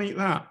trees, go and eat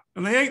that.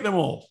 And they ate them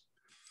all.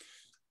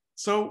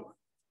 So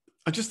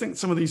I just think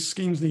some of these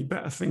schemes need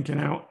better thinking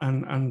out,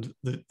 and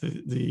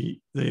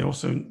they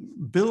also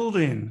build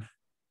in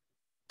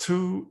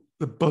to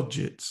the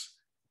budgets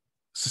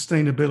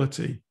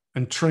sustainability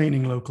and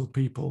training local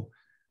people,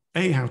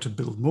 A, how to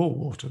build more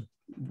water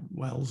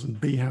wells, and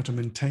B, how to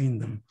maintain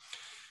them.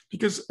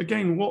 Because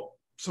again, what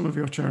some of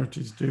your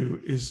charities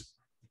do is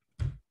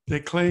they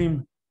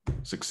claim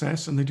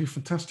success and they do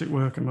fantastic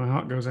work, and my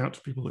heart goes out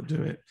to people that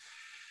do it.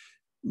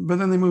 But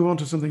then they move on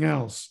to something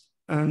else.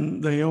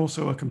 And they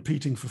also are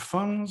competing for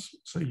funds.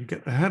 So you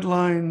get the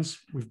headlines,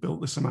 we've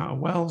built this amount of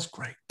wells,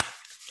 great.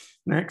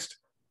 Next.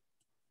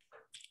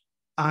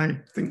 I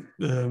think,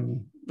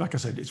 like I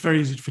said, it's very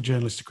easy for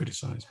journalists to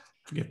criticize.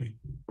 Forgive me.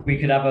 We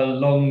could have a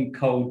long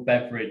cold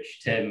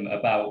beverage, Tim,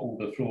 about all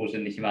the flaws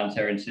in the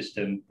humanitarian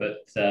system, but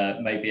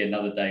maybe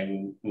another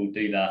day we'll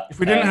do that. If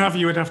we didn't have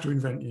you, we'd have to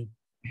invent you.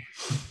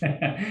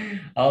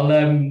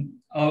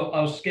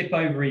 I'll skip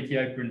over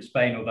Ethiopia and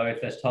Spain, although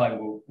if there's time,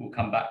 we'll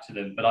come back to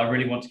them. But I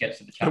really want to get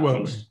to the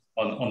chapter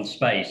on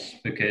space,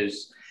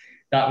 because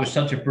that was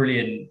such a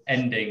brilliant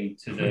ending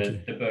to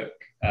the book,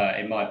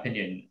 in my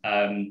opinion.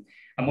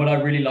 And what I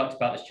really liked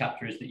about this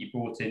chapter is that you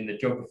brought in the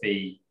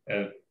geography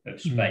of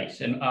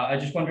space. And I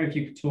just wonder if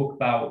you could talk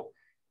about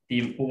the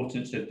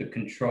importance of the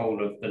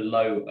control of the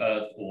low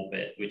Earth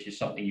orbit, which is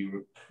something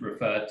you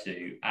refer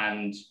to,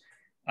 and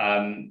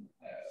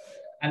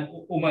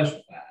almost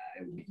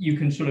you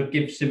can sort of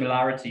give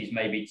similarities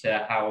maybe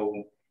to how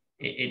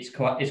it's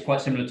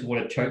quite similar to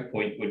what a choke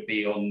point would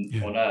be on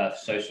Earth.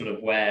 So sort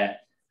of where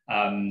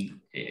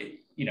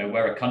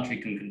where a country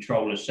can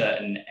control a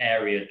certain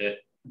area that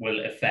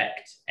will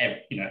affect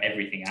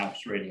everything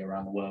else really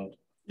around the world.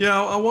 Yeah,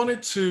 I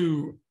wanted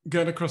to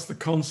get across the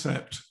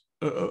concept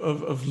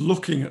of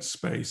looking at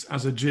space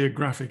as a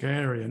geographic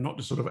area, not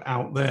just sort of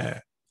out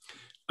there.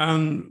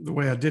 And the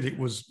way I did it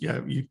was,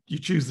 you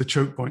choose the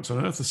choke points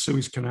on Earth, the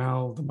Suez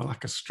Canal, the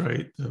Malacca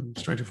Strait, the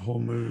Strait of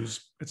Hormuz,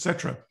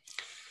 etc.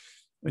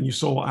 And you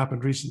saw what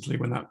happened recently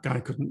when that guy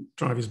couldn't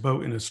drive his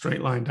boat in a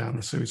straight line down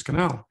the Suez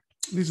Canal.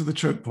 These are the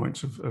choke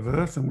points of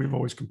Earth, and we've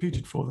always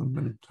competed for them,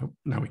 and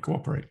now we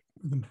cooperate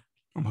with them.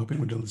 I'm hoping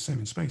we're doing the same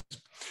in space.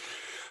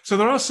 So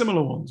there are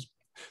similar ones.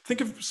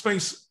 Think of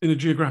space in a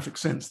geographic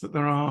sense, that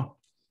there are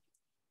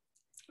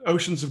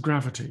oceans of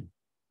gravity,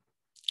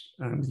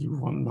 and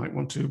might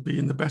want to be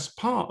in the best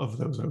part of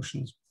those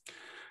oceans.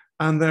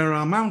 And there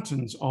are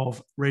mountains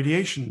of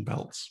radiation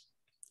belts,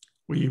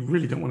 where you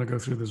really don't want to go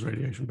through those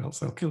radiation belts,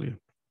 they'll kill you.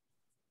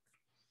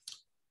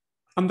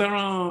 And there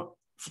are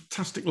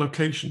fantastic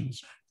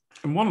locations.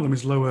 And one of them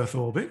is low Earth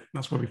orbit.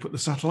 That's where we put the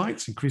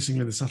satellites.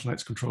 Increasingly, the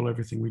satellites control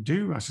everything we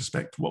do. I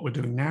suspect what we're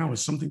doing now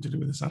is something to do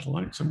with the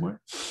satellite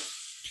somewhere.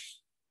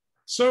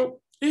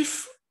 So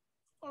if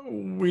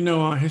we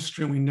know our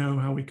history and we know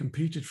how we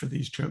competed for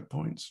these choke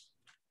points,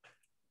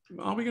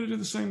 are we going to do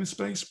the same in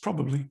space?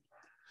 Probably.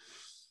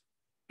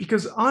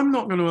 Because I'm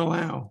not going to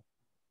allow,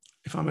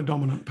 if I'm a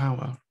dominant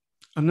power,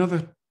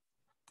 another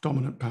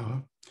dominant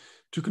power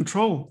to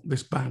control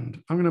this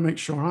band. I'm going to make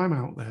sure I'm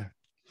out there.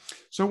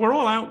 So we're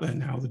all out there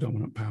now, the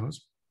dominant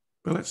powers,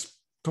 but let's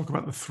talk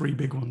about the three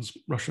big ones: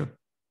 Russia,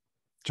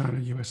 China,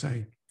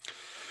 USA.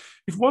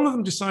 If one of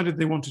them decided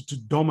they wanted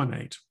to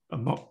dominate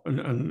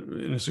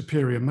in a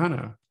superior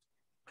manner,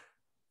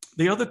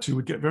 the other two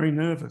would get very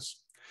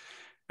nervous,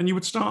 and you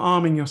would start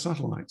arming your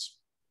satellites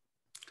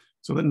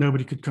so that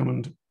nobody could come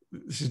and,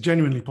 this is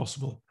genuinely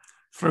possible,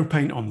 throw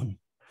paint on them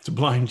to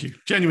blind you,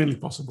 genuinely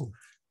possible,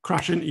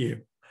 crash into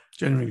you,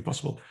 genuinely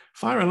possible,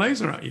 fire a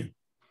laser at you.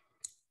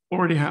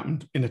 Already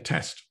happened in a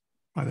test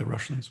by the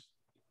Russians.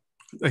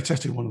 They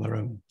tested one of their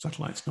own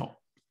satellites, not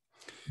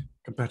a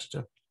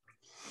competitor.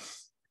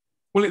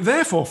 Well, it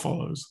therefore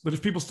follows that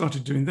if people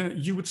started doing that,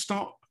 you would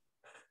start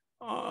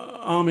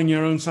arming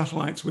your own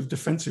satellites with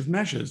defensive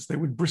measures. They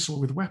would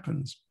bristle with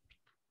weapons.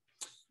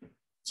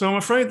 So I'm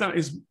afraid that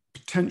is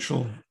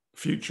potential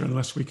future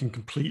unless we can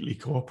completely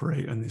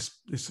cooperate in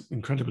this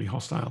incredibly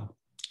hostile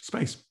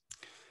space.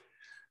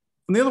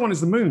 And the other one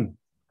is the moon.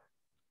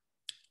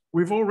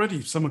 We've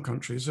already, some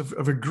countries have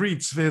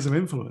agreed spheres of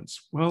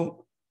influence.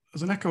 Well,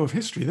 there's an echo of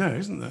history there,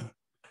 isn't there?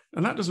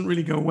 And that doesn't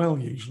really go well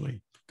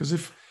usually, because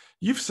if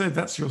you've said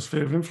that's your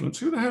sphere of influence,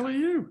 who the hell are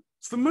you?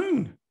 It's the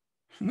moon.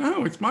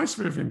 No, it's my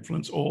sphere of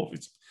influence.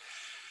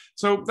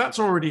 So that's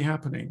already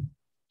happening.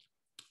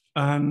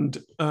 And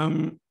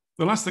the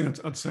last thing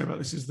I'd say about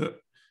this is that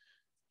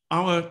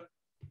our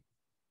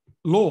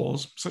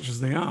laws, such as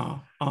they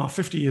are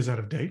 50 years out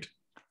of date.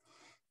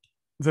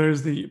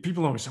 There's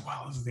people always say,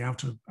 well, there's the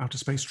Outer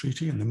Space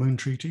Treaty and the Moon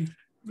Treaty.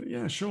 But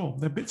yeah, sure.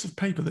 They're bits of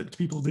paper that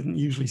people didn't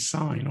usually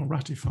sign or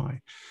ratify.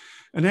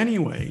 And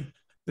anyway,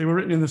 they were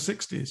written in the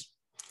 60s.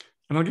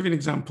 And I'll give you an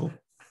example.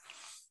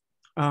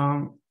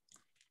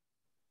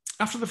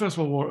 After the First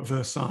World War at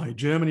Versailles,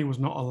 Germany was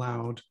not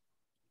allowed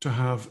to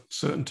have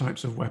certain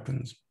types of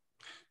weapons.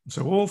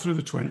 So all through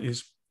the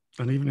 20s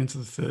and even into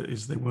the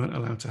 30s, they weren't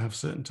allowed to have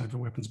certain type of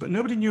weapons. But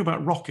nobody knew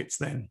about rockets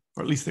then,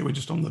 or at least they were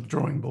just on the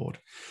drawing board.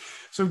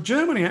 So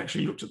Germany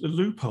actually looked at the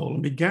loophole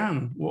and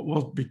began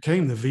what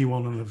became the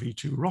V1 and the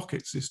V2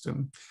 rocket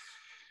system,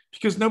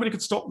 because nobody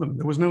could stop them.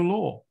 There was no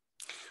law.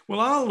 Well,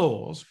 our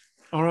laws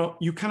are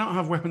you cannot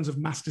have weapons of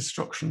mass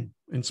destruction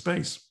in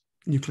space,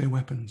 nuclear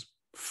weapons.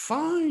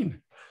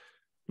 Fine.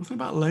 Nothing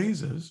about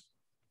lasers.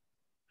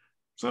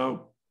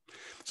 So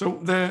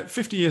they're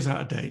 50 years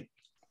out of date.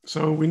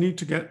 So we need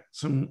to get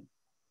some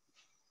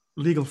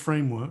legal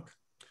framework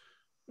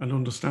and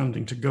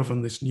understanding to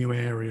govern this new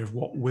area of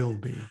what will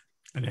be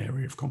an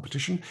area of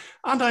competition.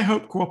 And I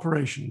hope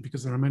cooperation,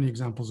 because there are many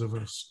examples of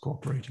us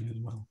cooperating as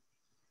well.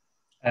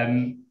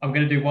 I'm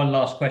going to do one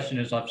last question,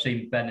 as I've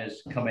seen Ben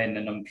has come in,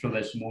 and I'm sure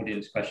there's some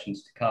audience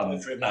questions to come.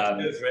 Go for it.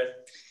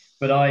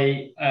 But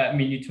I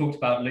mean, you talked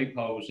about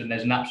loopholes, and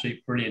there's an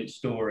absolutely brilliant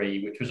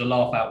story, which was a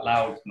laugh out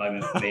loud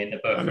moment for me in the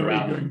book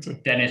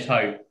around Dennis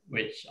Hope,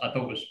 which I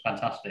thought was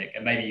fantastic.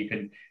 And maybe you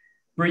can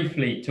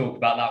briefly talk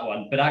about that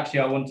one. But actually,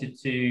 I wanted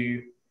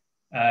to,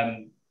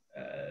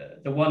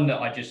 the one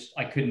that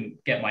I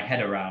couldn't get my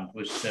head around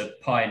was the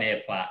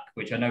Pioneer plaque,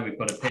 which I know we've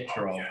got a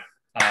picture of.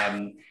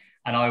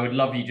 And I would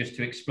love you just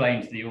to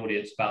explain to the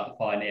audience about the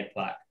Pioneer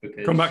plaque,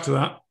 because come back to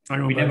that.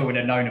 We never would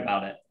have known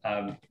about it.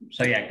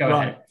 So yeah, go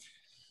ahead.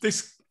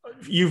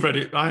 You've read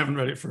it. I haven't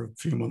read it for a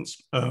few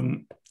months.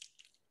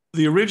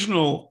 The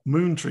original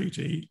Moon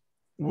Treaty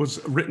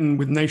was written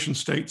with nation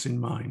states in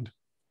mind,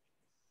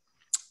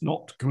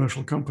 not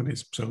commercial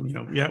companies. So,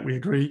 yeah, we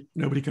agree.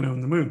 Nobody can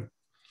own the moon.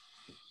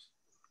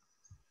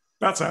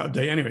 That's out of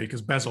date anyway,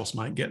 because Bezos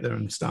might get there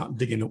and start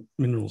digging up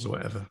minerals or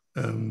whatever.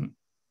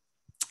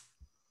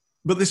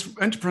 But this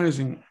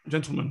enterprising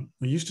gentleman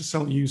who used to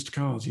sell used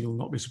cars, you'll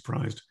not be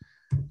surprised,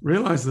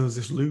 realized there was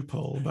this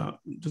loophole about,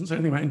 doesn't say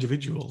anything about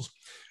individuals.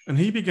 And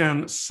he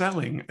began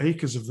selling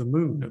acres of the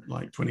moon at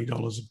like $20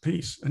 a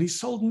piece. And he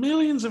sold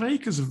millions of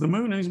acres of the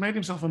moon, and he's made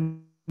himself a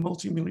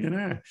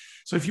multi-millionaire.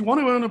 So if you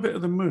want to own a bit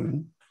of the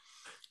moon,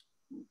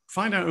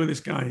 find out who this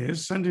guy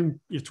is, send him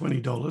your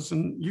 $20,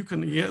 and you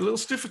can get a little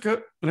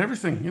certificate and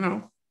everything.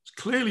 It's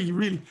clearly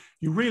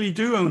you really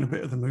do own a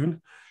bit of the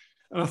moon.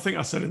 And I think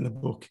I said in the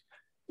book,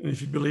 and if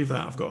you believe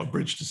that, I've got a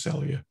bridge to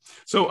sell you.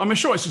 So I'm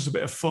sure it's just a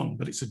bit of fun,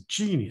 but it's a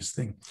genius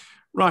thing.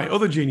 Right,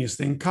 other genius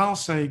thing, Carl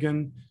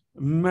Sagan,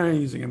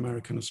 amazing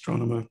American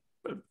astronomer,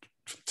 a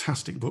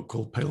fantastic book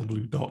called Pale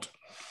Blue Dot,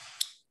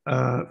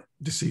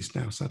 deceased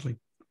now, sadly.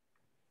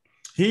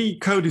 He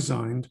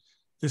co-designed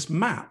this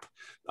map.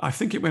 I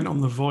think it went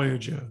on the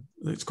Voyager.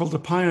 It's called the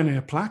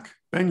Pioneer plaque.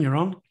 Ben, you're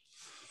on.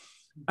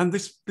 And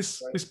this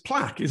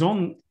plaque is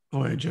on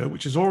Voyager,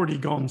 which has already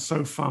gone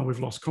so far we've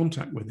lost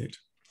contact with it.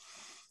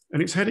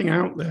 And it's heading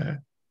out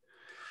there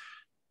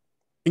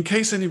in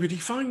case anybody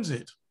finds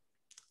it,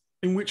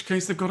 in which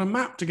case they've got a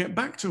map to get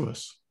back to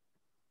us.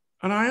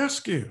 And I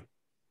ask you,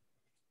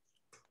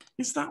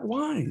 is that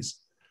wise?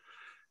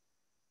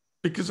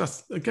 Because I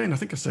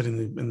think I said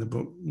in the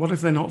book, what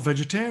if they're not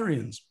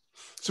vegetarians?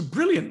 It's a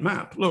brilliant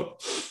map. Look,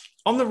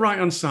 on the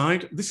right-hand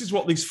side, this is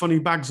what these funny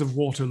bags of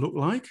water look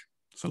like.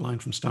 It's a line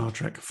from Star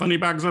Trek. Funny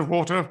bags of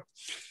water.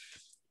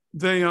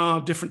 They are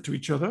different to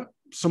each other.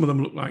 Some of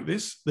them look like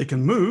this. They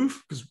can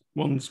move because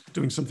one's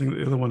doing something that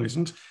the other one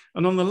isn't.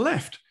 And on the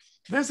left,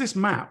 there's this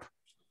map.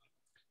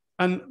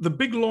 And the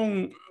big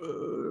long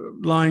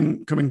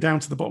line coming down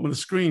to the bottom of the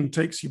screen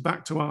takes you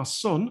back to our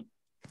sun.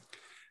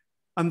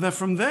 And then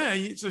from there,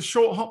 it's a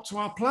short hop to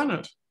our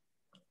planet.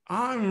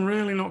 I'm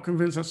really not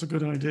convinced that's a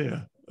good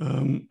idea.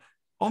 On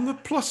the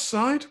plus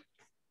side,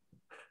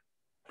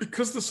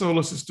 because the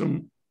solar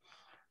system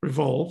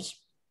revolves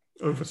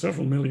over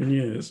several million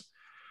years,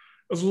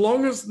 as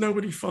long as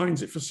nobody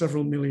finds it for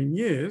several million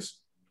years,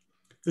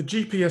 the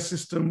GPS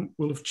system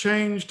will have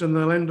changed and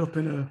they'll end up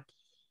in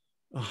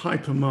a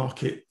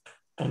hypermarket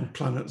on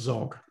planet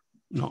Zog,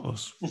 not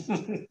us.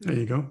 There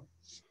you go.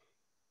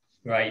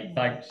 Great,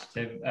 thanks,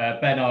 Tim.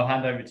 Ben, I'll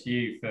hand over to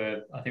you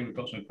for, I think we've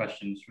got some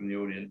questions from the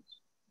audience.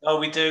 Oh,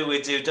 we do.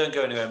 Don't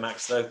go anywhere,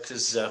 Max, though,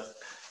 because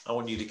I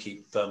want you to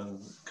keep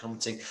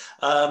commenting.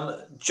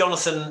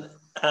 Jonathan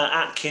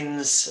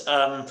Atkins.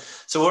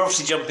 So we're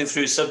obviously jumping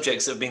through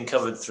subjects that have been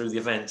covered through the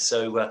event.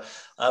 So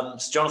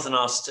Jonathan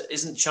asked,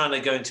 isn't China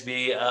going to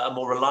be a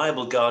more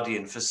reliable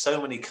guardian for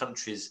so many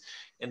countries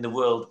in the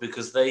world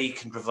because they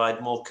can provide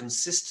more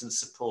consistent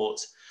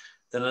support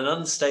than an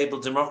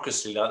unstable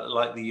democracy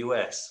like the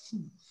US?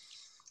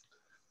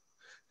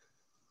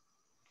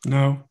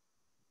 No.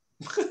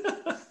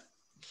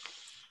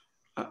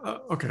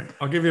 Okay,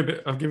 I'll give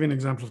you an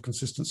example of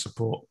consistent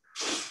support.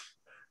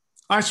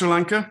 Sri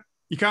Lanka,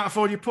 you can't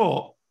afford your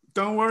port.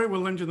 don't worry,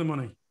 we'll lend you the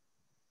money.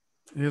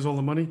 Here's all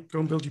the money. Go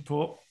and build your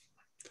port.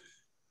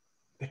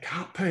 They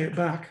can't pay it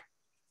back.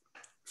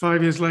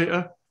 5 years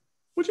later,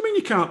 what do you mean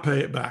you can't pay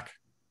it back?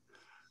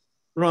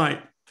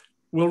 Right,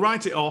 we'll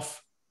write it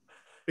off.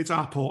 It's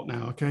our port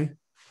now, okay?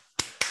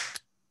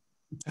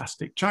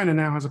 Fantastic. China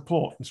now has a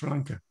port in Sri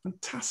Lanka.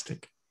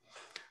 Fantastic.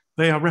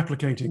 They are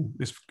replicating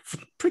this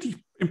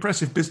pretty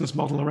impressive business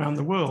model around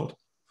the world.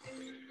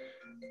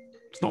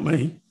 It's not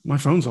me. My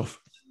phone's off.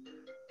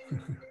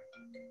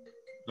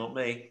 Not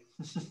me.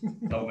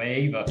 Not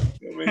me either.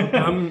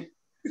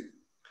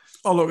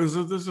 Oh, look,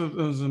 there's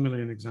a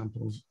million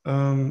examples.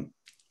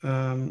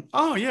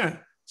 Oh, yeah.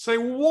 Say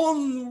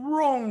one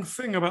wrong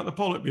thing about the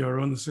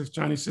Politburo and the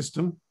Chinese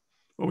system.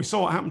 Well, we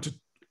saw what happened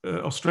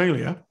to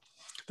Australia.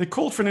 They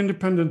called for an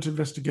independent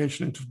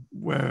investigation into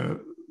where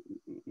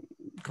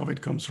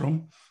COVID comes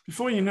from.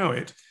 Before you know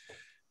it,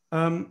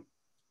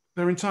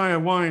 their entire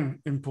wine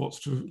imports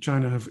to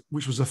China,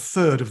 which was a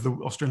third of the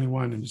Australian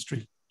wine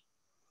industry,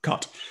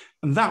 cut.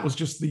 And that was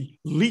just the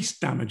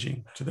least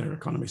damaging to their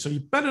economy. So you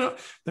better,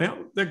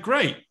 they're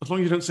great, as long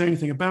as you don't say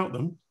anything about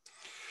them.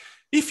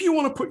 If you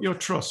want to put your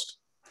trust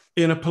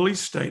in a police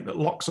state that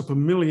locks up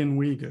 1 million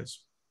Uyghurs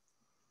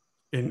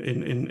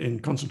in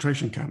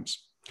concentration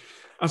camps,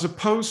 as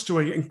opposed to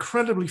an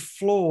incredibly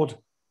flawed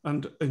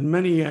and in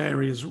many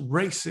areas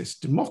racist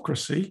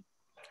democracy,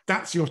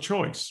 that's your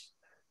choice.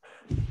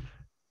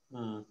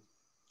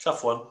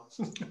 Tough one.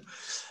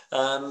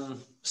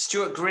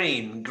 Stuart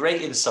Green,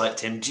 great insight,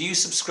 Tim. Do you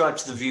subscribe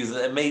to the view that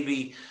there may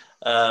be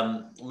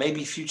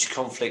future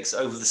conflicts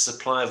over the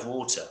supply of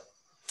water?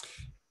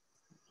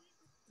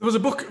 There was a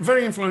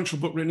very influential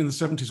book written in the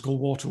 70s called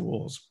Water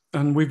Wars,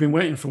 and we've been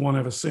waiting for one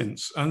ever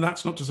since. And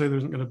that's not to say there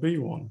isn't going to be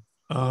one.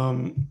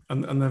 And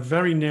there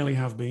very nearly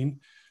have been.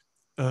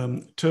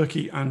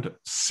 Turkey and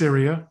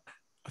Syria,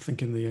 I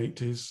think in the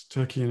 80s,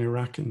 Turkey and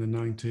Iraq in the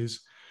 90s.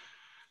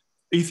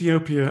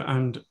 Ethiopia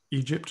and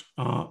Egypt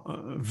are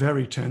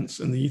very tense,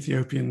 and the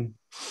Ethiopian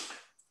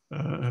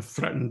have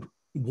threatened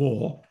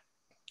war.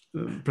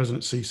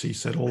 President Sisi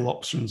said all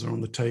options are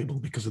on the table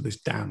because of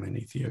this dam in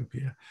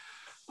Ethiopia.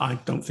 I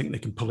don't think they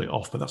can pull it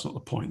off, but that's not the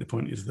point. The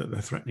point is that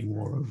they're threatening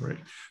war over it.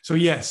 So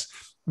yes,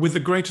 with the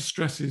greater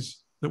stresses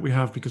that we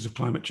have because of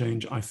climate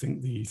change, I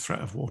think the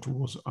threat of water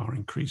wars are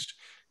increased.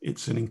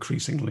 It's an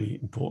increasingly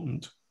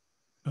important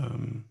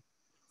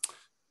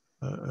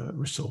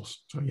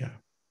resource. So yeah.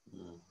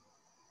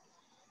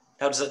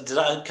 How did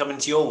that come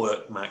into your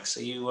work, Max?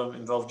 Are you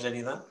involved in any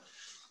of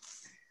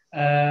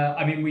that?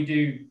 I mean, we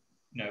do.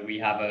 We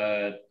have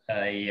a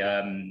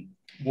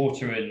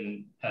water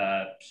and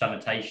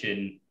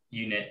sanitation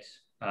unit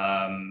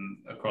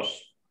across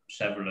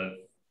several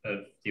of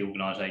the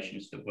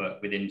organisations that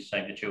work within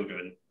Save the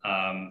Children.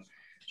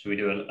 So we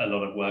do a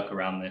lot of work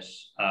around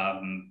this.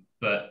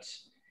 But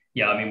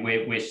yeah, I mean,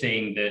 we're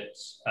seeing that.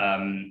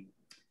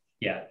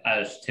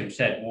 As Tim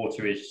said,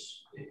 water is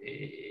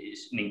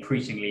an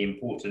increasingly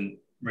important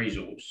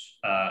resource,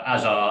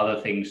 as are other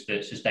things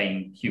that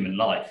sustain human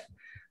life.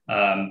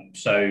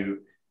 Actually,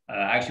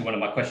 one of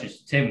my questions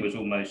to Tim was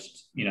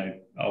almost,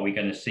 are we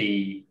going to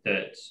see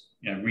that,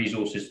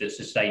 resources that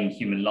sustain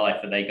human life,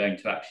 are they going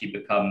to actually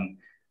become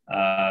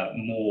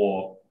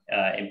more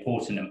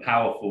important and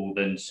powerful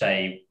than,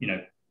 say,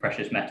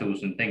 precious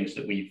metals and things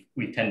that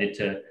we've tended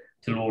to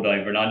lord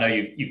over? And I know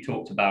you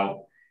talk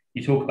about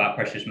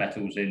precious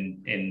metals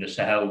in the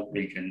Sahel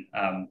region,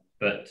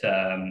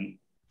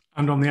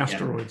 and on the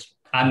asteroids.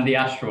 And the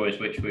asteroids,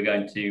 which we're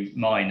going to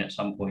mine at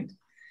some point.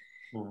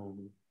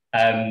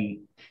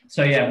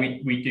 So yeah,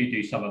 we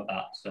do some of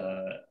that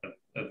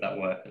of that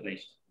work at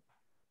least.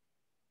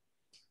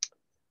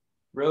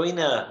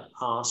 Rowena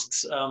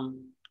asks,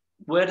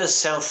 where does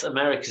South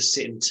America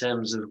sit in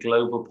terms of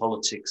global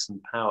politics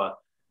and power?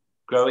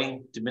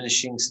 Growing,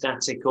 diminishing,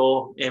 static,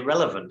 or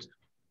irrelevant?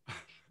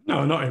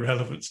 No, not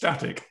irrelevant,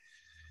 static.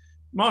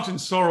 Martin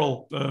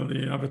Sorrell,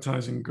 the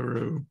advertising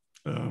guru,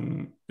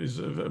 is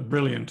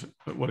brilliant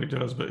at what he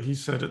does, but he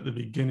said at the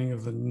beginning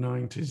of the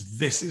 90s,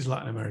 this is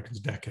Latin America's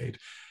decade.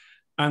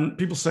 And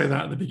people say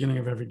that at the beginning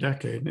of every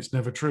decade, and it's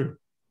never true.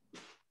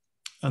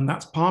 And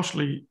that's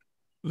partially,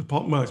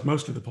 it's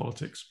mostly the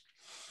politics.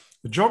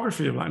 The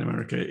geography of Latin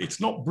America, it's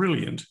not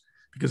brilliant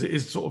because it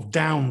is sort of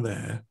down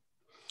there,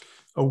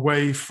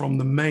 away from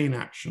the main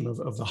action of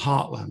the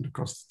heartland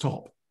across the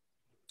top.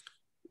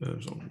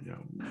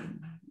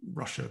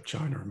 Russia,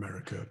 China,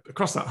 America,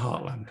 across that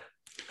heartland.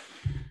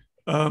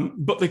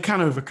 But they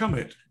can overcome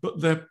it.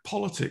 But their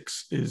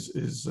politics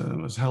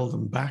has held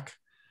them back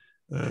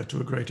to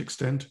a great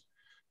extent.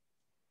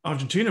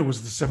 Argentina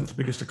was the 7th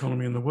biggest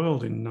economy in the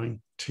world in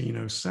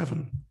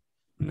 1907.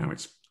 Now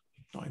it's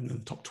not in the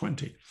top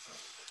 20.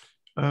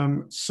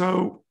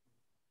 So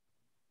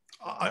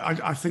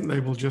I think they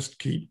will just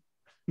keep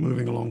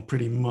moving along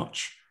pretty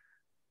much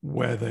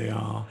where they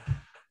are.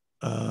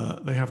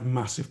 They have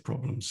massive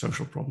problems,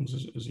 social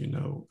problems, as you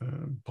know,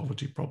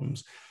 poverty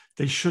problems.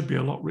 They should be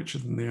a lot richer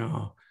than they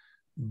are,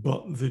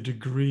 but the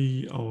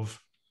degree of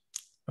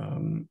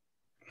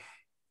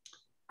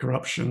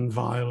corruption,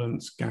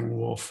 violence, gang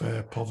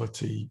warfare,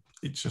 poverty.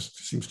 It just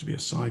seems to be a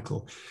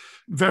cycle.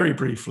 Very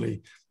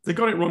briefly, they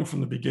got it wrong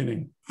from the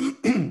beginning.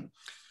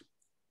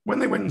 When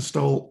they went and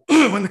stole,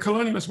 when the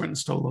colonialists went and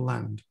stole the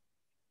land,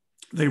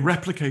 they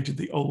replicated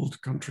the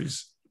old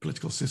country's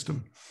political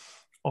system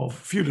of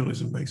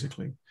feudalism,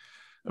 basically,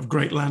 of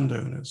great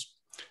landowners.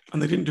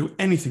 And they didn't do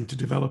anything to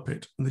develop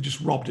it. And they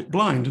just robbed it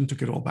blind and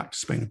took it all back to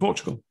Spain and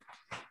Portugal.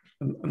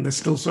 And they're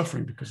still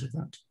suffering because of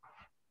that,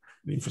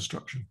 the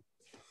infrastructure.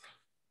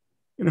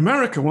 In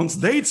America, once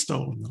they'd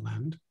stolen the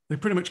land, they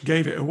pretty much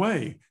gave it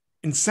away,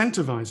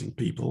 incentivizing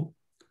people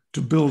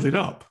to build it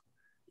up.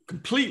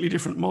 Completely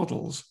different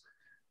models.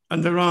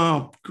 And there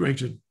are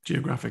greater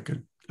geographic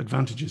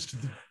advantages to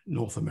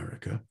North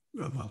America,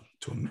 well,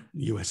 to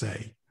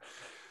USA.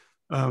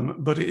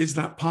 But it is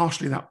that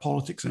partially that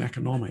politics and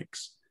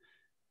economics,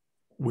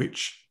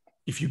 which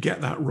if you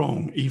get that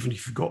wrong, even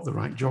if you've got the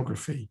right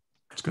geography,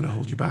 it's going to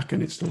hold you back,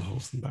 and it still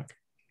holds them back.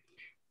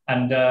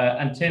 And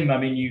Tim, I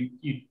mean,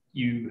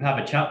 you have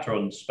a chapter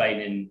on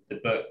Spain in the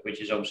book, which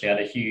has obviously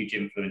had a huge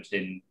influence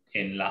in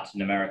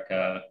Latin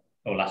America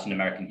or Latin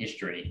American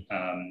history.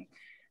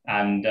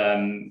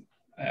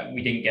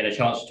 We didn't get a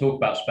chance to talk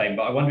about Spain,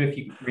 but I wonder if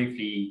you could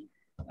briefly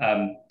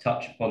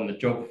touch upon the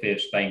geography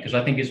of Spain, because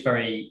I think it's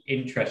very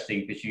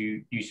interesting, because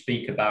you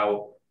speak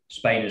about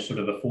Spain as sort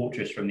of a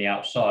fortress from the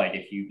outside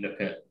if you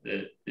look at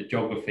the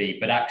geography,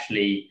 but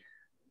actually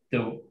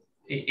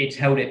it's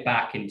held it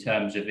back in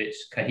terms of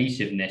its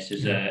cohesiveness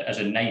as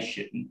a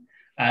nation.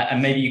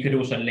 And maybe you could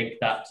also link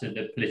that to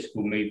the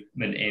political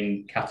movement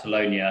in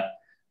Catalonia,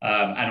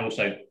 and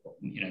also,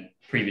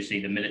 previously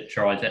the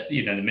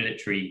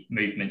military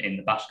movement in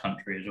the Basque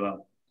Country as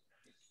well.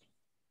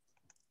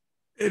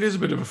 It is a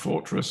bit of a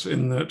fortress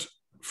in that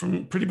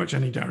from pretty much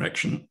any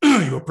direction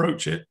you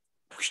approach it,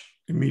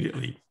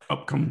 immediately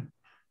up come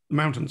the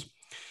mountains.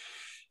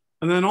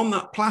 And then on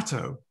that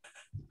plateau,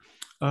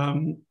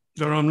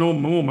 there are no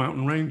more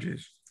mountain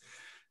ranges.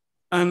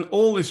 And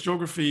all this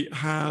geography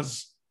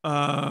has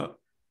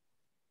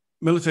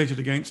militated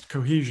against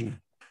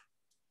cohesion.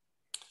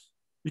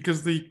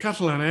 Because the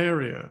Catalan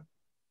area,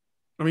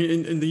 I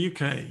mean, in the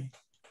UK,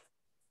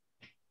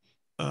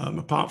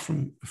 apart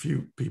from a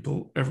few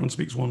people, everyone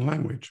speaks one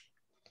language.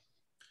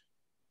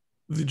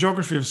 The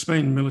geography of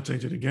Spain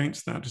militated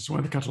against that. It's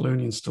why the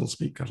Catalonians still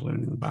speak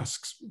Catalonian, the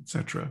Basques,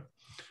 etc.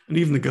 And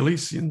even the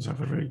Galicians have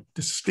a very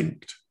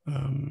distinct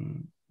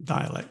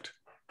dialect.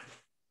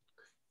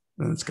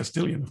 And it's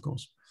Castilian, of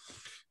course.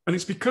 And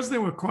it's because they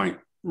were quite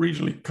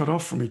regionally cut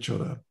off from each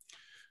other,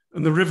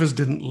 and the rivers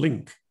didn't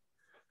link.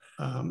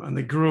 And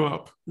they grew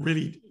up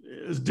really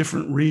as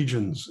different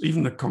regions.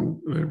 Even the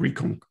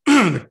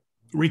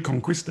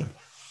Reconquista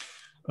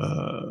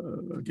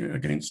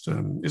against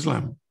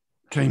Islam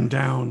came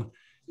down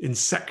in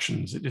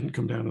sections. It didn't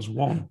come down as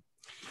one.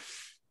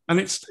 And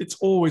it's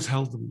always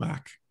held them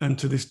back. And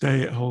to this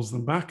day, it holds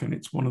them back. And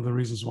it's one of the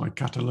reasons why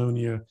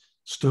Catalonia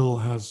still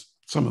has,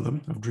 some of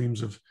them have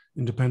dreams of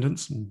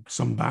independence, and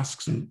some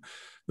Basques. And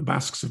the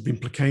Basques have been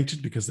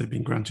placated because they've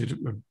been granted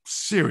a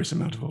serious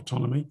amount of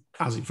autonomy,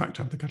 as in fact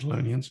have the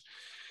Catalonians.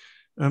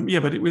 But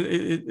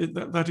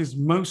that is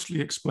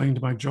mostly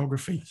explained by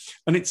geography.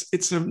 And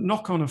it's a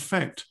knock-on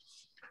effect.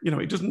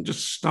 It doesn't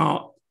just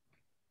start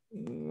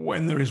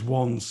when there is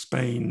one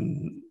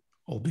Spain,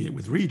 albeit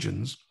with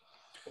regions.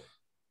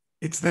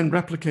 It's then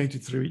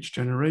replicated through each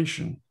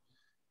generation.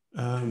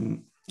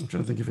 I'm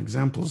trying to think of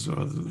examples.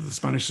 The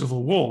Spanish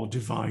Civil War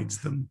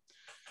divides them.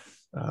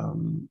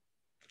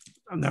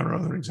 And there are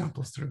other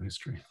examples through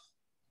history.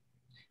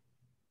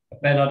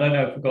 Ben, I don't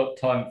know if we've got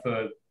time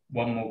for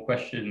one more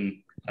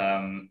question.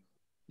 Go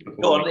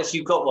on, if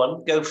you've got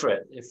one, go for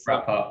it.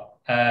 Wrap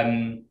up.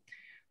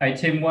 Hey,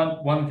 Tim,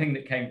 one thing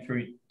that came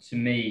through to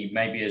me,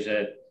 maybe as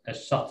a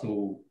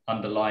subtle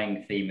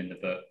underlying theme in the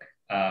book,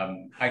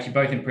 actually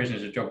both in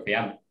Prisoners of Geography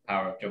and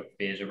Power of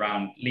Geography, is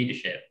around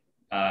leadership.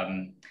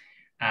 And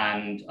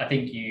I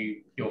think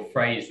your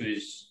phrase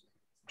was,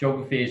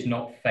 geography is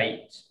not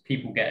fate,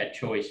 people get a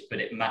choice,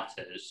 but it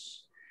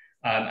matters.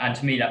 And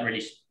to me, that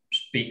really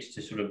speaks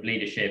to sort of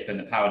leadership and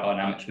the power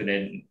dynamics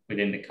within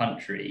the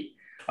country.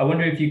 I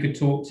wonder if you could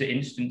talk to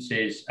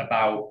instances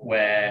about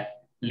where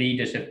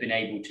leaders have been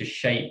able to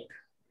shape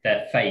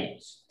their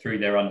fate through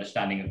their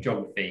understanding of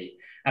geography.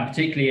 And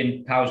particularly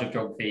in Powers of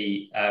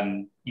Geography,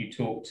 you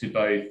talk to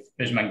both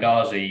Usman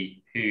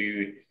Ghazi,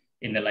 who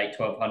in the late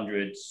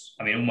 1200s,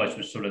 almost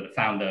was sort of the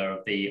founder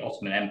of the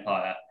Ottoman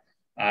Empire,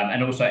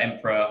 and also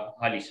Emperor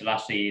Haile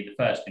Selassie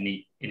I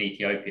in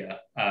Ethiopia.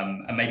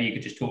 And maybe you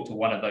could just talk to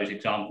one of those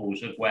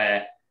examples of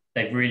where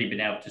they've really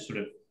been able to sort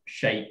of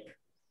shape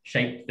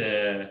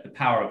the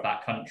power of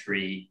that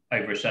country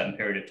over a certain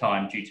period of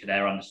time due to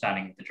their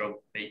understanding of the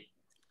geography.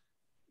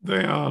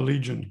 They are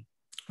legion.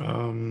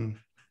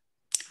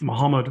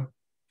 Muhammad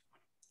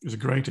is a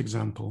great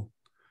example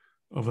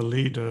of a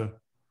leader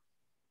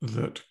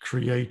that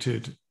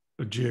created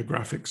a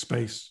geographic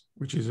space,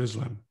 which is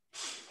Islam.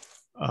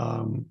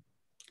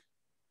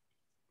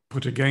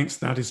 Put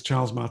against that is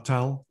Charles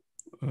Martel,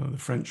 the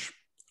French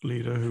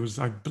leader, who was,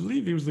 I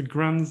believe he was the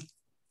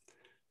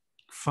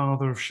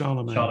father of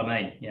Charlemagne.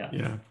 Charlemagne, yeah.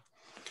 Yeah.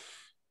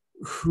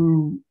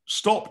 Who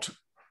stopped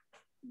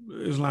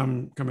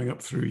Islam coming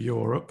up through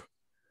Europe.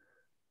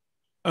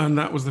 And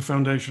that was the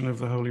foundation of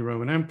the Holy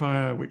Roman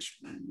Empire, which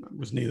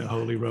was neither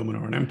Holy Roman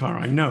or an empire,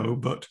 I know,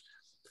 but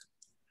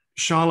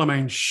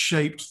Charlemagne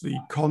shaped the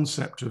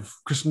concept of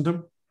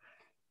Christendom,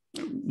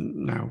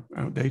 now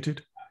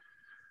outdated.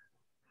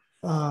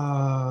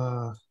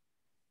 I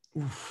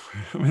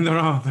mean, there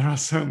are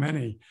so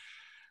many.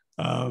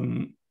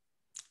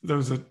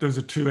 Those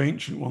are two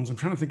ancient ones. I'm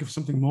trying to think of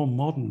something more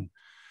modern.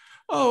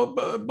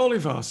 Oh,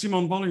 Bolivar,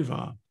 Simon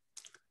Bolivar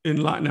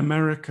in Latin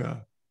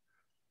America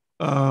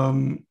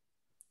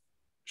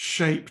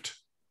shaped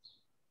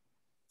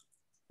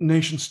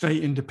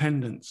nation-state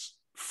independence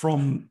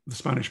from the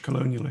Spanish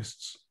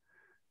colonialists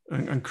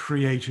and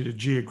created a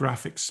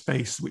geographic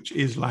space which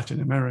is Latin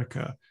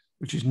America,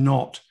 which is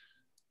not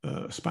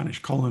Spanish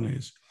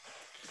colonies.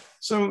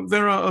 So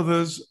there are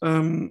others,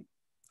 and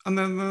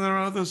then there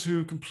are others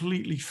who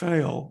completely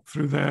fail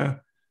through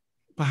their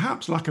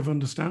perhaps lack of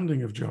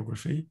understanding of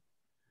geography.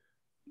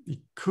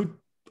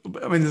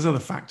 There's other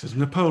factors.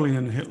 Napoleon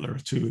and Hitler are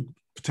two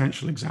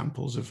potential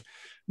examples of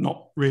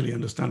not really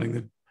understanding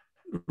the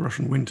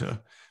Russian winter.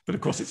 But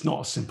of course, it's not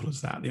as simple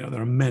as that.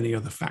 There are many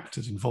other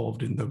factors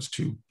involved in those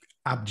two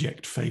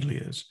abject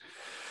failures.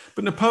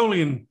 But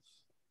Napoleon's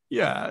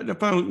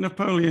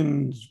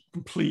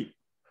complete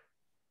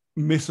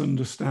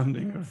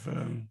misunderstanding of,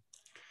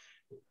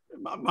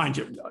 mind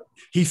you,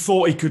 he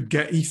thought he could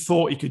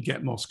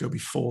get Moscow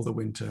before the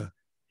winter.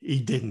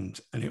 He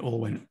didn't, and it all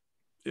went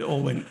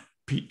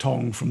Pete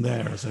Tong from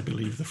there, as I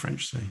believe the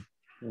French say.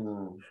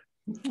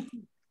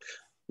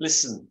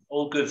 Listen,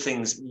 all good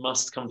things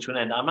must come to an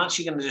end. I'm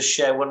actually going to just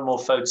share one more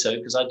photo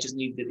because I just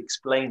needed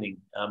explaining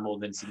more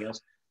than anything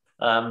else.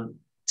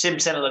 Tim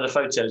sent a lot of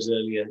photos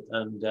earlier,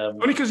 and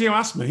only because you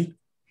asked me.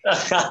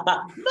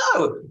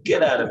 No,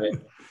 get out of it.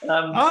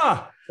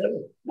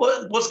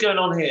 What's going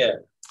on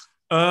here?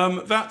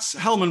 That's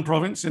Helmand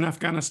province in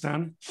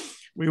Afghanistan.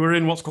 We were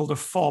in what's called a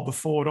FOB, a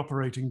forward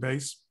operating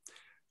base,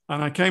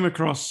 and I came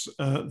across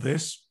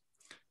this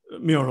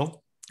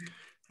mural.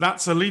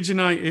 That's a Leeds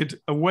United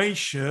away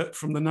shirt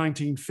from the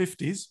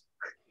 1950s.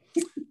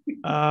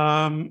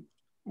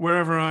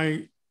 Wherever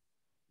I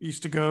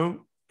used to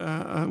go,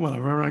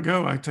 wherever I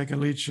go, I take a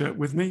Leeds shirt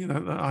with me.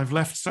 I've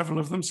left several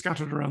of them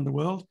scattered around the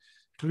world,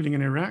 including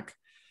in Iraq.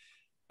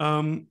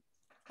 I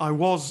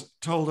was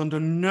told under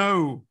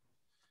no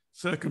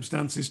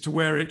circumstances to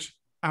wear it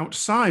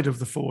outside of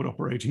the forward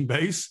operating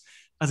base,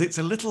 as it's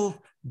a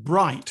little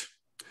bright.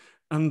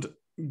 And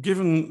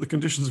given the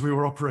conditions we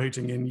were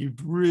operating in, you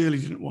really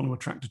didn't want to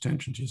attract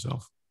attention to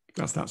yourself.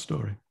 That's that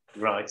story.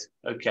 Right.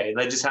 Okay.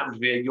 There just happened to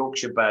be a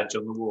Yorkshire badge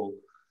on the wall.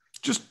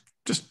 Just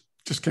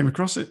came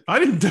across it. I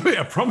didn't do it.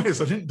 I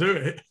promise. I didn't do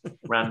it.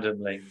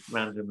 Randomly.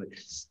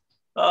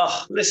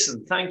 Oh,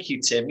 listen. Thank you,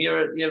 Tim.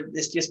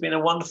 It's just been a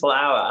wonderful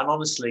hour. And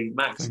honestly,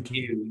 Max,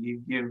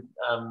 you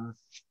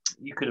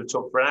could have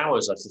talked for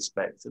hours, I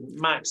suspect. And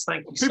Max,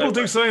 thank you. People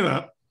do say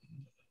that.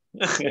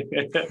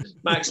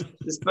 Max,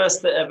 this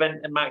first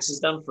event Max has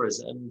done for us,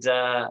 and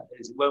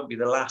it won't be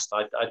the last.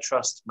 I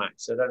trust,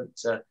 Max. So don't.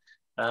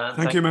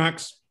 Thank you,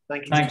 Max.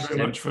 Thank you. Thanks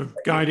very much for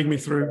guiding me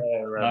through.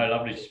 No,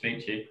 lovely to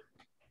speak to you.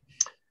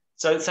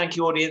 So thank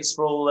you, audience,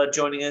 for all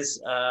joining us,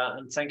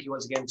 and thank you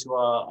once again to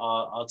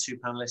our two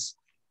panelists.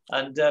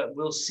 And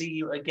we'll see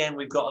you again.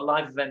 We've got a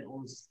live event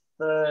on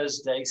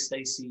Thursday,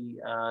 Stacey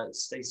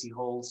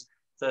Hall's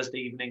Thursday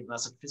evening.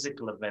 That's a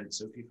physical event.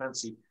 So if you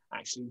fancy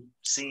actually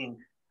seeing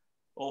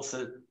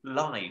author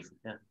live,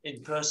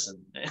 in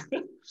person,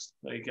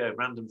 there you go,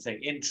 random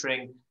thing, in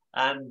Tring,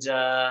 and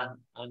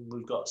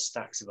we've got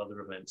stacks of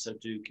other events. So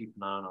do keep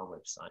an eye on our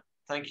website.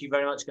 Thank you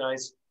very much,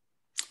 guys.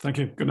 Thank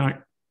you. Good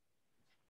night.